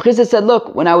 Rav Chizda said,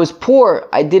 look, when I was poor,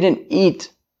 I didn't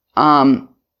eat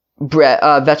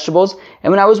vegetables,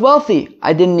 and when I was wealthy,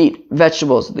 I didn't eat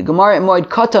vegetables. The Gemara in Moed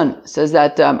Katan says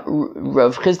that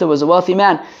Rav Chizda was a wealthy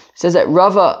man. It says that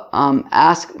Rava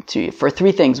asked for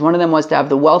three things. One of them was to have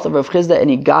the wealth of Rav Chizda, and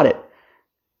he got it.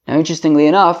 Now, interestingly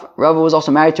enough, Rava was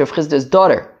also married to Rav Chizda's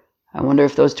daughter. I wonder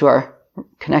if those two are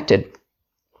connected.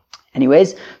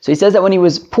 Anyways, so he says that when he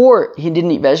was poor, he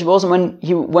didn't eat vegetables, and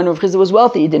when Rav Chizda was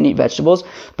wealthy, he didn't eat vegetables.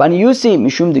 Baniyusi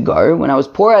mishum degar, when I was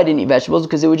poor, I didn't eat vegetables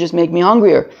because it would just make me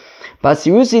hungrier.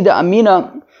 Basirusi da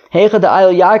amina heicha da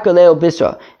ayil yarka leo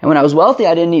bisra. And when I was wealthy,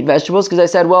 I didn't eat vegetables because I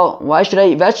said, well, why should I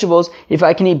eat vegetables if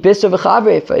I can eat bisra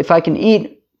v'chavre, if I can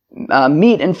eat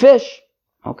meat and fish?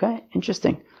 Okay,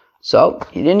 interesting. So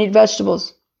he didn't eat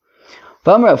vegetables.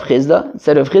 V'amar Rav Chizda,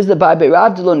 instead of Chizda bar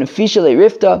be'Rav lo nefisha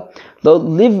le'rifta lo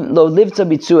livta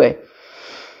bitzue.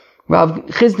 Rav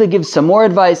Chizda gives some more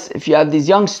advice. If you have these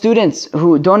young students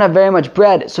who don't have very much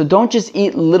bread, so don't just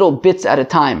eat little bits at a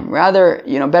time. Rather,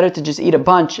 better to just eat a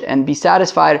bunch and be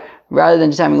satisfied rather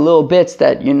than just having little bits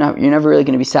that you're never really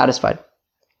going to be satisfied.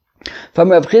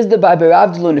 From Rav Chizda bar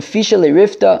be'Rav lo nefisha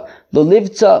le'rifta lo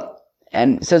livta.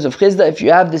 And it says of Chizda, if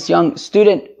you have this young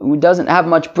student who doesn't have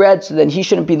much bread, so then he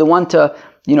shouldn't be the one to,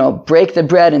 break the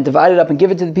bread and divide it up and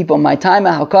give it to the people in my time.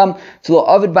 How come? To lo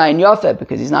avid by yafeh,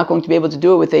 because he's not going to be able to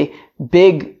do it with a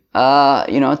big,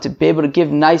 to be able to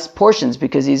give nice portions,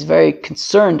 because he's very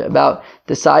concerned about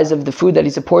the size of the food that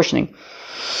he's apportioning.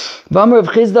 V'amar of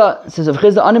Chizda, says of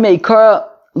Chizda, anime ikara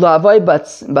lo avai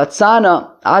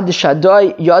batsana ad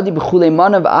shadoi yadi b'chulei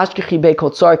manav ashkechi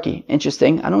beikol tzarki.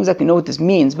 Interesting. I don't exactly know what this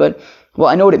means, but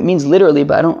I know what it means literally,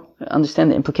 but I don't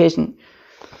understand the implication.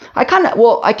 I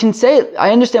can say it,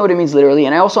 I understand what it means literally,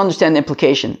 and I also understand the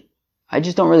implication. I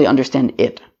just don't really understand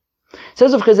it. It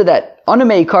says of Chizda that anime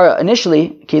ikara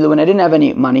initially, when I didn't have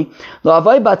any money, lo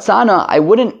avai batsana, I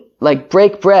wouldn't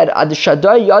break bread ad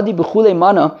shadoi yadi b'chulei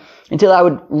manav, until I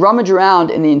would rummage around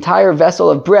in the entire vessel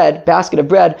of bread, basket of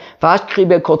bread,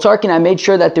 and I made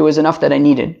sure that there was enough that I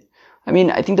needed. I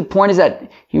mean, I think the point is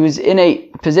that he was in a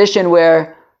position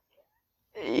where,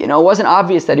 it wasn't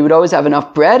obvious that he would always have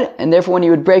enough bread, and therefore when he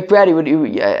would break bread, he would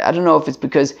I don't know if it's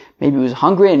because maybe he was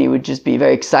hungry and he would just be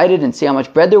very excited and see how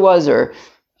much bread there was, or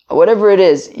whatever it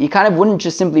is, he kind of wouldn't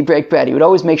just simply break bread. He would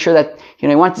always make sure that, he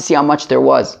wanted to see how much there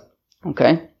was.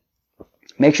 Okay?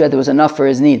 Make sure that there was enough for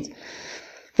his needs.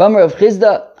 V'amar of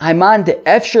Chizda, Haiman de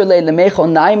efshir le lemechol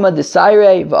naima de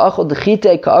saire v'achol de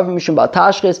chite ka'avim mishum bal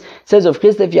tashchis. Says of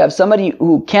Chizda, if you have somebody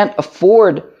who can't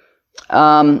afford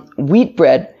wheat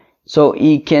bread, so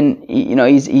he can,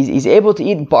 he's able to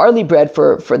eat barley bread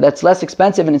for that's less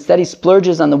expensive, and instead he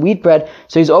splurges on the wheat bread,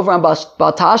 so he's over on bal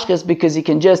tashchis because he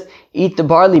can just eat the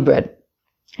barley bread.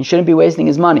 He shouldn't be wasting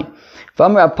his money.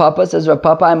 V'amar Rav Papa, says Rav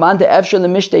Papa, Haiman de efshir le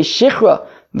mishtei shichra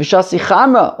V'shasi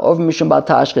chamra over mishum bal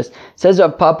tashchis. Says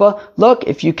Rav Papa, look,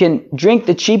 if you can drink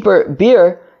the cheaper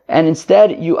beer and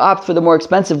instead you opt for the more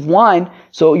expensive wine,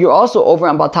 so you're also over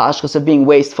on bal tashchis of being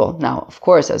wasteful. Now, of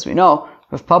course, as we know,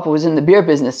 Rav Papa was in the beer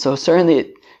business, so certainly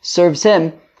it serves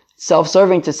him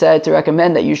self-serving to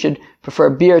recommend that you should prefer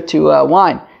beer to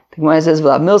wine. The Gemara says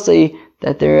V'lav milsei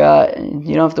that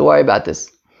you don't have to worry about this.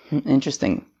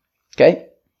 Interesting. Okay.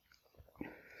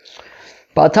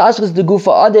 Bal tashchis de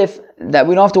gufa adif, that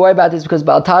we don't have to worry about this because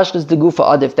bal tashchis de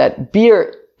gufa adif, that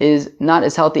beer is not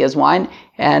as healthy as wine,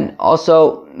 and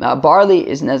also barley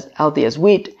isn't as healthy as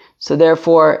wheat. So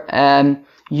therefore,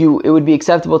 it would be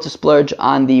acceptable to splurge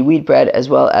on the wheat bread as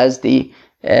well as the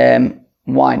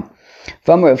wine.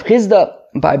 V'amar of Chizda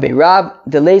by Beirav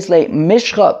de leisle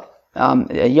mishcha,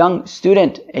 a young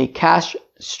student, a cash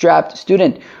strapped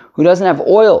student who doesn't have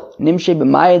oil,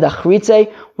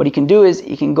 what he can do is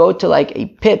he can go to like a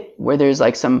pit where there's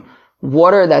like some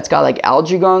water that's got like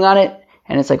algae growing on it,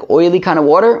 and it's like oily kind of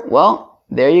water. Well,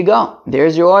 there you go.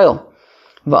 There's your oil.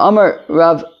 Va'amar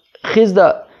Rav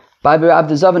Chizda, Ba'bi Rav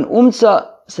Dezavan Umtza,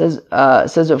 says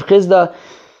Rav Chizda,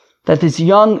 that this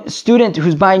young student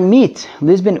who's buying meat,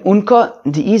 Lisbon Unka,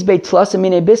 Di'izbe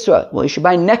Tlasamine Bisra, well, you should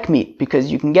buy neck meat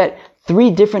because you can get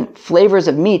 3 different flavors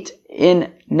of meat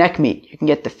in neck meat. You can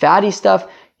get the fatty stuff,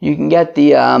 you can get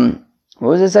the, what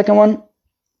was the second one?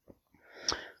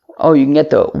 Oh, you can get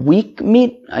the weak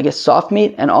meat, I guess soft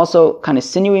meat, and also kind of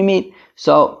sinewy meat.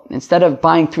 So instead of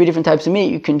buying 3 different types of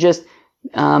meat, you can just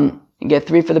get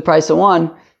 3 for the price of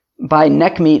 1. Buy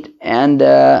neck meat, and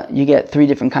you get 3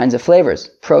 different kinds of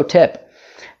flavors. Pro tip.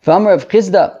 V'amar of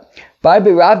Chizda, buy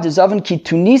b'rav dezavan ki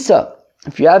tunisa.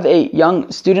 If you have a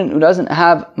young student who doesn't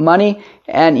have money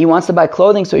and he wants to buy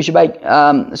clothing, so you should buy,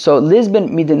 so Lisbon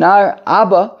midinar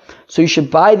Abba, so you should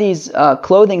buy these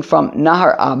clothing from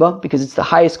Nahar Abba because it's the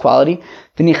highest quality.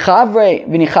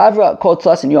 V'nichavra kol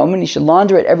tlas and yomin, you should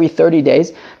launder it every 30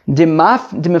 days.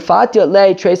 Dimifatya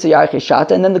le tresa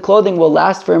yarcheshata, and then the clothing will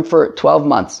last for him for 12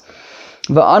 months.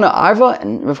 Va'ana arva,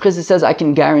 and Rav Chizda says, I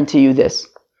can guarantee you this.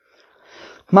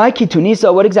 My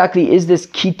kitunisa, what exactly is this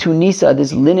kitunisa,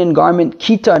 this linen garment?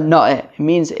 Kita na'eh, it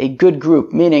means a good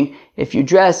group, meaning if you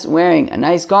dress wearing a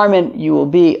nice garment, you will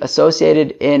be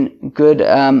associated in good,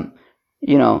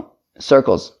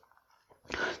 circles.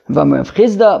 V'amar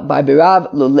Chizda, by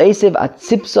Birav, Lulesiv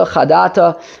atzipsa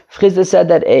chadata. Chizda said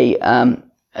that a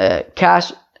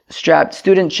cash-strapped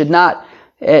student should not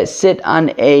sit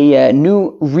on a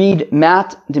new reed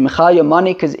mat, dimechalya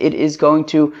money, because it is going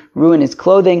to ruin his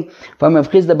clothing. V'amar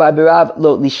Chizda, by Birav,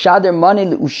 lo lishader money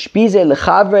leushpize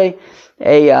lechavre.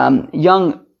 A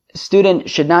young student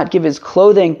should not give his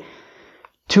clothing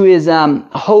to his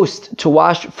host to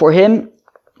wash for him.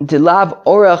 Dilav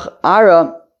orach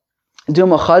ara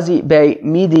dumachazi be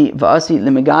midi v'asi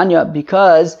lemeganya,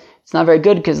 because it's not very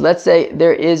good, because let's say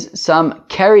there is some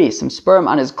sperm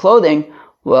on his clothing.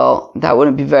 Well, that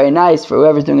wouldn't be very nice for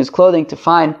whoever's doing his clothing to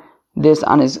find this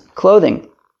on his clothing.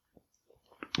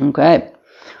 Okay.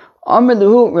 Amr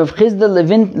Luhu, Rav Chizda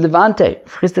Levante.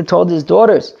 Rav Chizda told his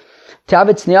daughters,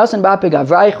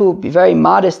 be very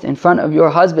modest in front of your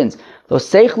husbands.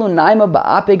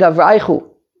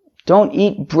 Don't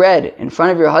eat bread in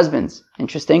front of your husbands.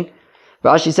 Interesting.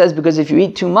 Rashi says, because if you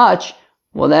eat too much,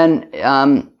 well then,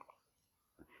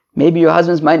 maybe your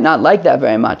husbands might not like that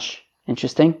very much.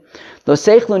 Interesting. Don't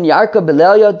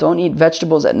eat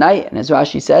vegetables at night, and as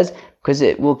Rashi says, because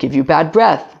it will give you bad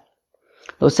breath.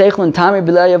 Don't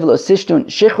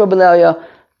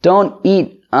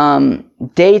eat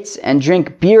dates and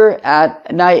drink beer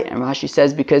at night, and Rashi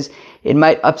says because it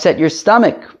might upset your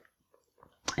stomach,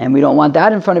 and we don't want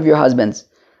that in front of your husbands.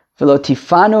 And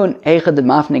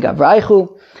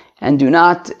do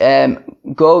not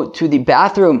go to the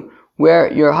bathroom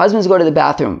where your husbands go to the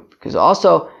bathroom, because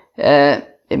also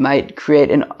it might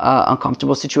create an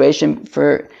uncomfortable situation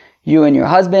for you and your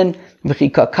husband. And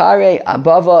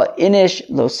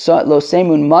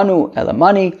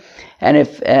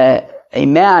if a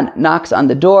man knocks on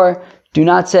the door, do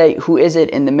not say, who is it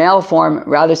in the male form,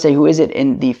 rather say, who is it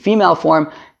in the female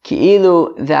form,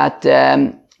 ki'ilu, that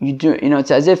you do,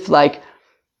 it's as if like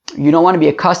you don't want to be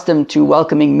accustomed to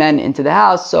welcoming men into the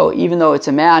house, so even though it's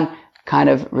a man, kind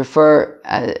of refer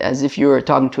as if you were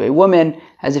talking to a woman,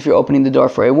 as if you're opening the door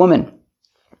for a woman.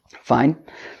 Fine.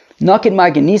 Naked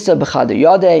marganisa b'chadar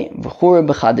yadeh, v'chur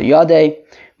b'chadar yadeh,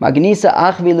 marganisa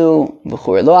achvilu,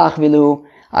 v'chur lo achvilu,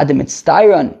 adam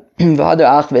etztayran,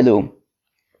 v'hadar achvilu.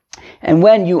 And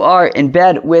when you are in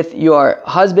bed with your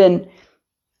husband,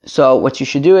 so what you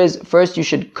should do is, first you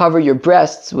should cover your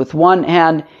breasts with one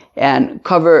hand and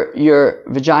cover your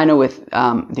vagina with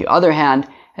the other hand,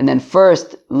 and then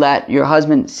first let your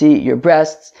husband see your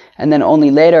breasts, and then only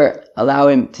later allow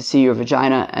him to see your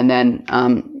vagina, and then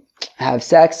have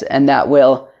sex, and that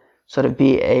will sort of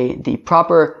be the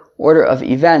proper order of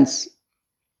events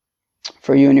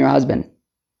for you and your husband.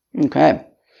 Okay.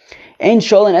 Ein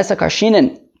sholin esak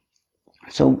harshinin.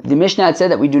 So the Mishnah had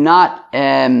said that we do not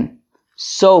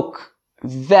soak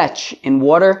vetch in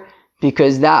water,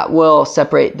 because that will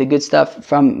separate the good stuff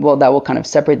from, that will kind of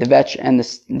separate the vetch and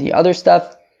the other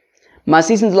stuff.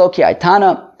 Masisin lo ki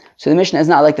aitana. So the Mishnah is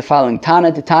not like the following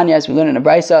Tana. The Tanya, as we learn in a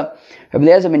Brisa, Rabbi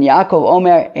Eliezer ben Yaakov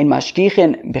Omer in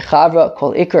mashkichin b'chavra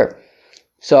kol ikr.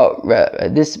 So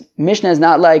this Mishnah is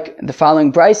not like the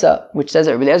following Brisa, which says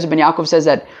that Rabbi Eliezer ben Yaakov says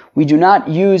that we do not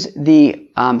use the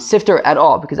sifter at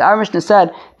all, because our Mishnah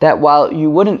said that while you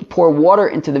wouldn't pour water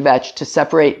into the vetch to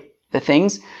separate the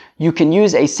things, you can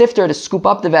use a sifter to scoop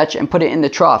up the vetch and put it in the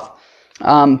trough.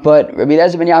 But Rabbi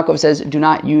Eliezer ben Yaakov says, do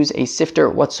not use a sifter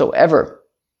whatsoever.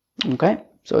 Okay?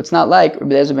 So it's not like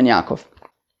Rabbi Eliezer ben Yaakov.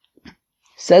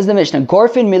 Says the Mishnah,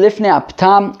 Gorfin milifnei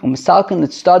aptam u'misalkin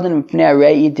l'tzdadim mipnei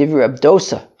rei divri Reb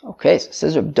Dosa. Okay, so it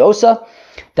says Reb Dosa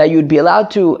that you'd be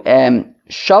allowed to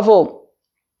shovel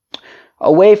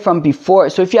away from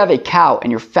before. So if you have a cow and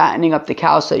you're fattening up the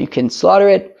cow so that you can slaughter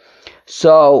it,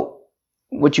 so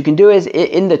what you can do is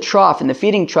in the trough, in the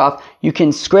feeding trough, you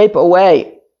can scrape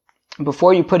away,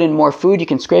 before you put in more food, you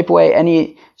can scrape away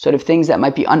any sort of things that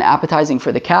might be unappetizing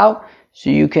for the cow. So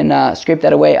you can scrape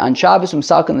that away on Shabbos, and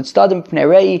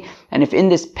if in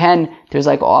this pen there's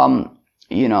like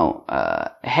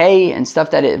hay and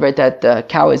stuff that the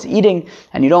cow is eating,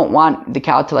 and you don't want the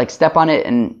cow to like step on it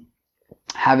and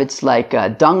have its like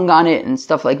dung on it and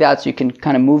stuff like that, so you can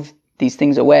kind of move these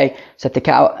things away so that the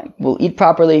cow will eat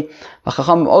properly. The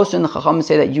Chacham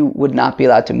say that you would not be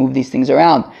allowed to move these things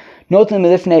around. Shabbos,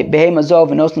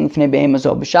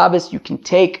 you can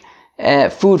take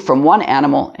food from one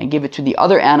animal and give it to the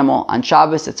other animal on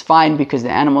Shabbos. It's fine because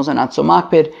the animals are not so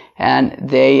makpid and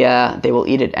they will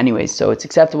eat it anyways. So it's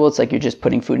acceptable. It's like you're just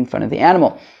putting food in front of the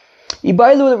animal.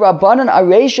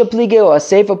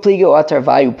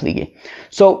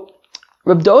 So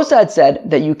Reb Dosa had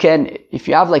said that you can, if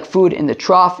you have like food in the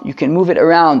trough, you can move it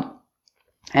around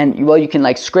and you can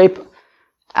like scrape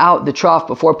out the trough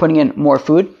before putting in more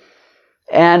food.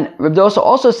 And Reb Dosa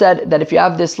also said that if you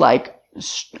have this like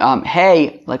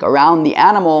hay like around the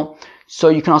animal, so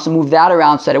you can also move that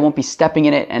around so that it won't be stepping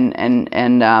in it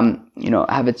and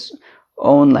have its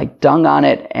own like dung on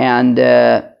it, and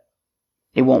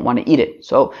it won't want to eat it.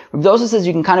 So Reb Dosa says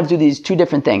you can kind of do these two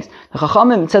different things. The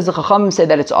Chachamim say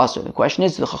that it's asur. The question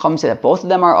is, do the Chachamim say that both of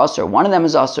them are asur? One of them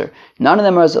is asur. None of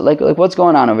them are asur. Like what's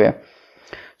going on over here?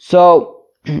 So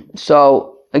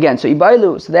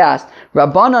Ibailu, so they asked,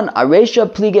 Rabbanan Aresha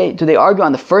Plige, do they argue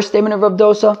on the first statement of Reb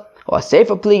Dosa? Or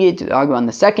Seifa Plige, do they argue on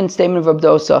the second statement of Reb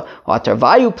Dosa? Or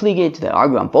Tarvayu Plige, do they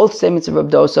argue on both statements of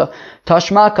Reb Dosa?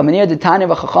 Tashma, Kamanir, Detane,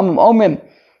 Vachachamim, Omrim,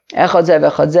 Echadzeh,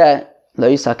 Vechadzeh, Lo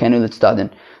Yisakenu, Litzdadin.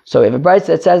 So we have a bright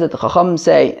that says that the Chachamim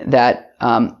say that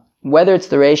whether it's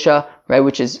the Resha, right,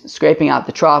 which is scraping out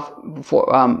the trough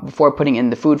before putting in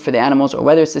the food for the animals, or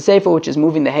whether it's the Seifa, which is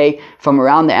moving the hay from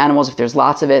around the animals if there's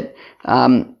lots of it,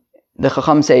 the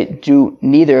Chacham say do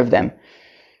neither of them.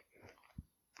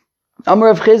 Amar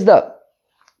Rav Chizda,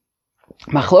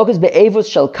 Machlokas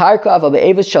be'evus shel karka, but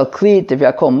be'evus shel kli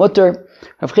dev'yakol mutter.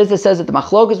 Rav Chizda says that the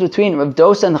machlokas between Rav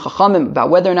Dosa and the Chachamim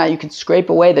about whether or not you can scrape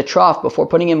away the trough before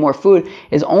putting in more food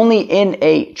is only in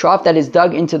a trough that is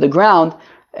dug into the ground.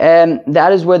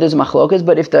 That is where there's machlokas.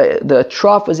 But if the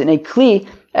trough was in a kli,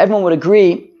 everyone would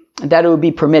agree that it would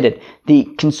be permitted. The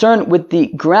concern with the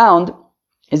ground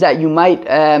is that you might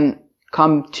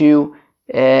come to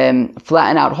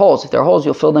flatten out holes. If there are holes,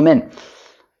 you'll fill them in.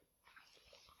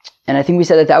 And I think we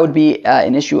said that would be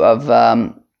an issue of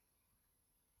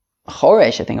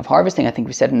choresh, I think, of harvesting, I think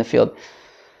we said in the field.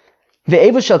 But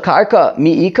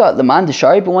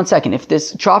one second, if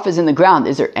this trough is in the ground,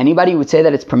 is there anybody who would say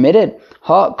that it's permitted?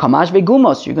 You're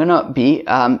going to be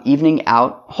evening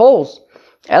out holes.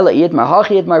 Rather, if you're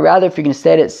going to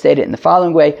state it in the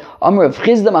following way. The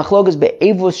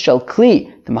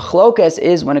machlokas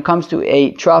is when it comes to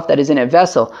a trough that is in a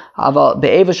vessel. But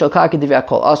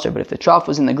if the trough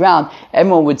was in the ground,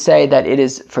 everyone would say that it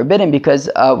is forbidden because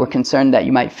we're concerned that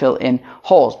you might fill in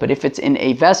holes. But if it's in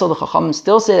a vessel, the Chachamim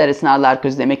still say that it's not allowed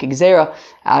because they make a gzera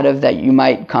out of that you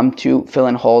might come to fill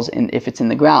in holes if it's in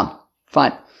the ground.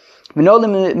 Fine.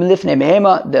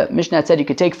 The Mishnah said you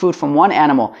could take food from one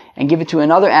animal and give it to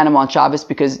another animal on Shabbos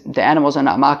because the animals are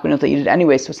not makbid to eat it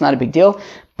anyway, so it's not a big deal.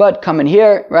 But come in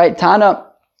here, right? Tana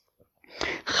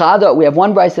Chada, we have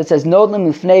one brayse that says Nodlim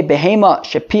lifnei behema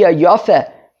shapia yafe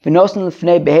v'noslim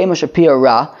lifnei behema shapia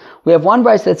ra. We have one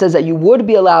brayse that says that you would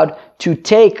be allowed to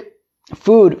take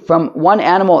food from one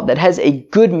animal that has a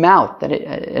good mouth, that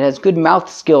it has good mouth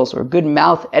skills or good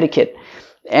mouth etiquette,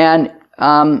 and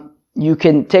you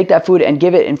can take that food and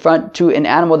give it in front to an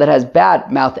animal that has bad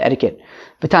mouth etiquette.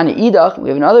 V'tani idach, we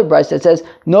have another brayse that says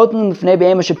Notlim lifnei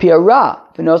behema shapia ra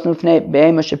v'noslim lifnei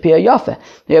behema shapia yafe.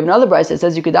 We have another brayse that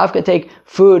says you could take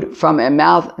food from an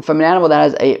animal that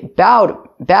has a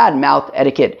bad mouth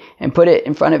etiquette and put it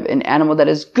in front of an animal that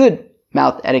has good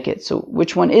mouth etiquette. So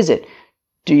which one is it?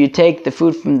 Do you take the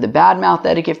food from the bad mouth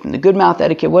etiquette, from the good mouth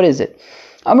etiquette? What is it?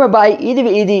 Amar Bai idi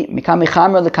v'idi mikami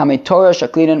chamra lekami Torah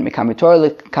shaklinan mikami Torah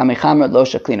lekami chamra lo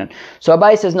shaklinan. So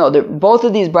Abai says no. Both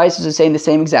of these brises are saying the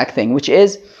same exact thing, which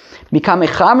is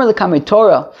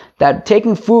Torah, that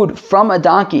taking food from a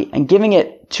donkey and giving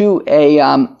it to a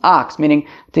ox, meaning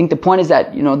I think the point is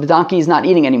that the donkey is not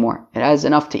eating anymore. It has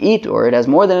enough to eat, or it has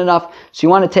more than enough. So you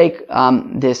want to take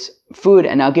this food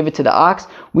and now give it to the ox.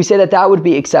 We say that would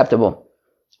be acceptable,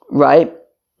 right?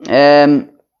 But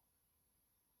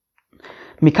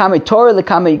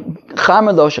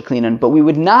we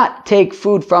would not take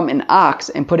food from an ox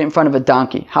and put it in front of a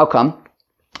donkey. How come?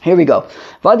 Here we go.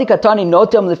 When we say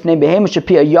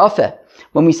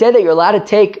that you're allowed to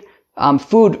take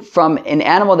food from an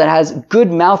animal that has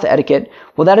good mouth etiquette,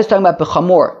 well, that is talking about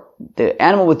bechamor. The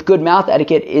animal with good mouth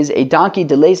etiquette is a donkey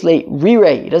delesle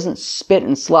rire. He doesn't spit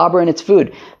and slobber in its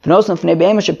food. And you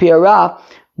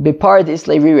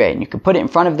can put it in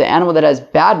front of the animal that has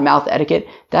bad mouth etiquette.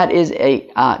 That is a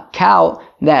cow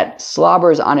that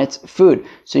slobbers on its food.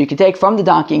 So you can take from the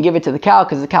donkey and give it to the cow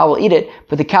because the cow will eat it.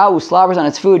 But the cow who slobbers on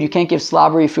its food, you can't give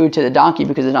slobbery food to the donkey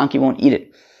because the donkey won't eat it.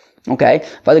 Okay?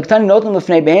 When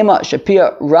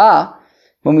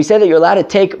we say that you're allowed to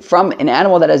take from an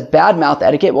animal that has bad mouth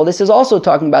etiquette, well, this is also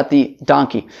talking about the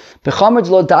donkey.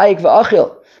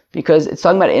 Because it's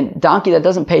talking about a donkey that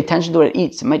doesn't pay attention to what it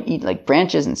eats. It might eat like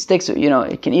branches and sticks,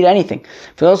 it can eat anything.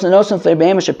 When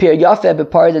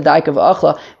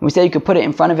we say you could put it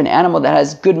in front of an animal that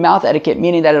has good mouth etiquette,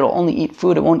 meaning that it'll only eat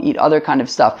food, it won't eat other kind of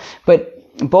stuff. But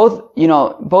both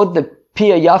the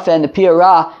pia yafe and the pia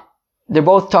ra, they're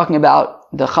both talking about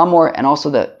the chamor and also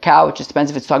the cow. It just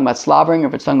depends if it's talking about slobbering or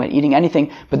if it's talking about eating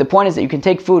anything. But the point is that you can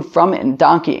take food from a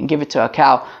donkey and give it to a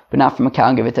cow, but not from a cow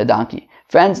and give it to a donkey.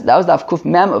 Friends, that was the Kuf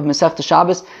Mem of Masechta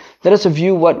Shabbos. Let us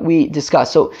review what we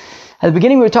discussed. So, at the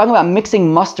beginning we were talking about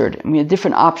mixing mustard, and we had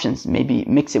different options. Maybe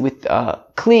mix it with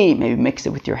kli, maybe mix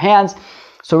it with your hands.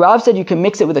 So Rav said you can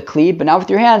mix it with a kli, but not with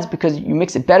your hands, because you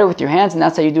mix it better with your hands, and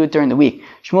that's how you do it during the week.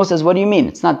 Shmuel says, what do you mean?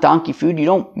 It's not donkey food. You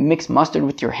don't mix mustard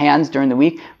with your hands during the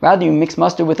week. Rather, you mix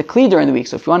mustard with a kli during the week.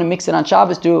 So if you want to mix it on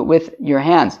Shabbos, do it with your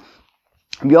hands.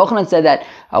 Rabbi Yochanan said that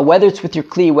whether it's with your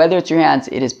kli, whether it's your hands,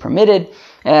 it is permitted.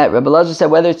 Rabbi Elazar said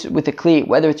whether it's with the kli,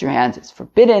 whether it's your hands, it's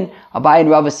forbidden. Abai and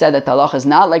Rava said that the halacha is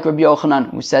not like Rabbi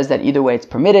Yochanan, who says that either way it's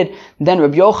permitted. Then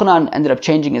Rabbi Yochanan ended up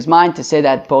changing his mind to say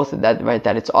that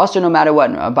that it's also no matter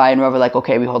what. And Abai and Rava like,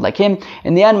 okay, we hold like him.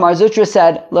 In the end, Mar Zutra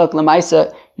said, look,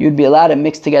 Lamaisa, you'd be allowed to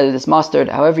mix together this mustard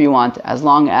however you want, as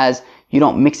long as you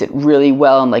don't mix it really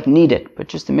well and knead it, but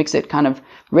just to mix it kind of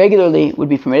regularly would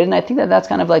be permitted. And I think that that's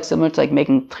kind of similar to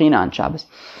making trina on Shabbos.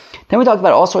 Then we talked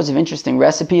about all sorts of interesting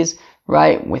recipes,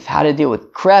 right, with how to deal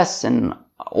with cress and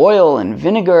oil and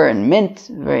vinegar and mint.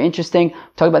 Very interesting. We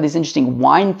talked about these interesting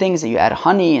wine things that you add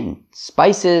honey and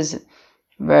spices.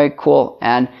 Very cool.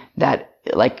 And that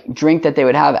drink that they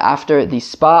would have after the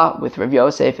spa with Rav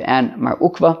Yosef and Mar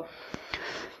Ukva.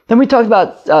 Then we talked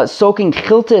about soaking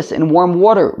chiltis in warm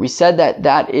water. We said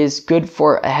that is good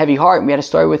for a heavy heart. We had a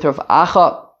story with Rav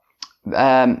Acha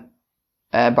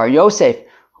Bar Yosef,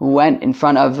 who went in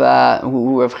front of Mar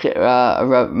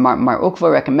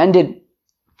Ukva recommended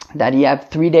that he have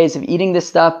 3 days of eating this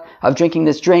stuff, of drinking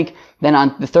this drink. Then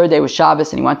on the third day was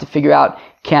Shabbos, and he wanted to figure out,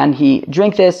 can he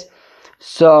drink this?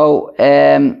 So,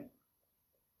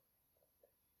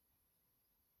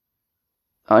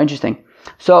 interesting.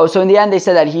 So in the end, they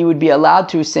said that he would be allowed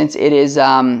to, since it is,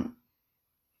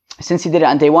 since he did it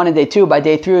on day 1 and day 2, by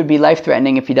day 3 it would be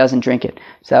life-threatening if he doesn't drink it.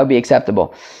 So that would be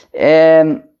acceptable.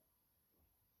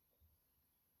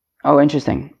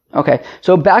 Interesting. Okay,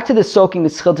 so back to the soaking the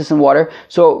chiltis in water.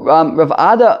 So Rav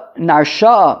Ada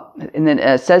Narsha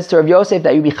says to Rav Yosef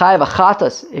that you be chayav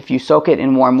achatas if you soak it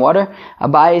in warm water.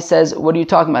 Abaye says, what are you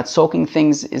talking about? Soaking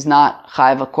things is not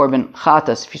chayav a korban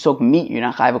chatas. If you soak meat, you're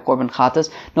not chayav a korban chatas.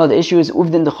 No, the issue is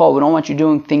uvdin dechol. We don't want you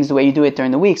doing things the way you do it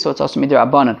during the week, so it's also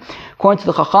midrabanan. According to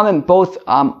the Chachamim, both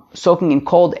soaking in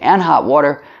cold and hot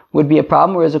water would be a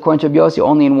problem, whereas according to Rabbi Yossi,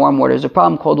 only in warm water is a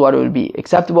problem. Cold water would be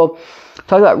acceptable.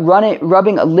 Talk about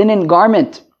rubbing a linen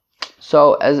garment.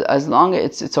 So as long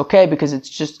as it's okay, because it's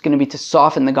just going to be to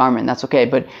soften the garment, that's okay.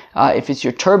 But if it's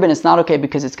your turban, it's not okay,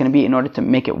 because it's going to be in order to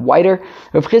make it whiter.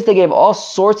 Rav Chisda gave all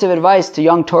sorts of advice to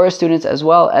young Torah students as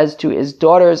well as to his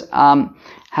daughters,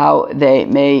 how they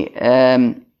may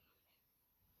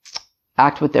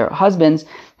act with their husbands.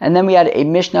 And then we had a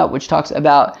Mishnah which talks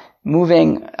about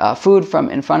moving food from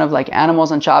in front of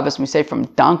animals on Shabbos. We say from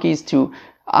donkeys to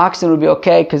oxen would be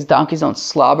okay, because donkeys don't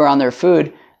slobber on their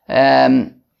food,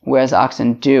 whereas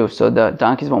oxen do. So the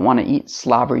donkeys won't want to eat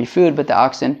slobbery food, but the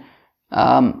oxen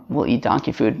will eat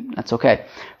donkey food. That's okay.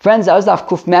 Friends, that was Daf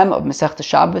Kuf Mem of Masechta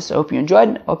Shabbos. I hope you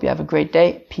enjoyed. I hope you have a great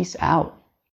day. Peace out.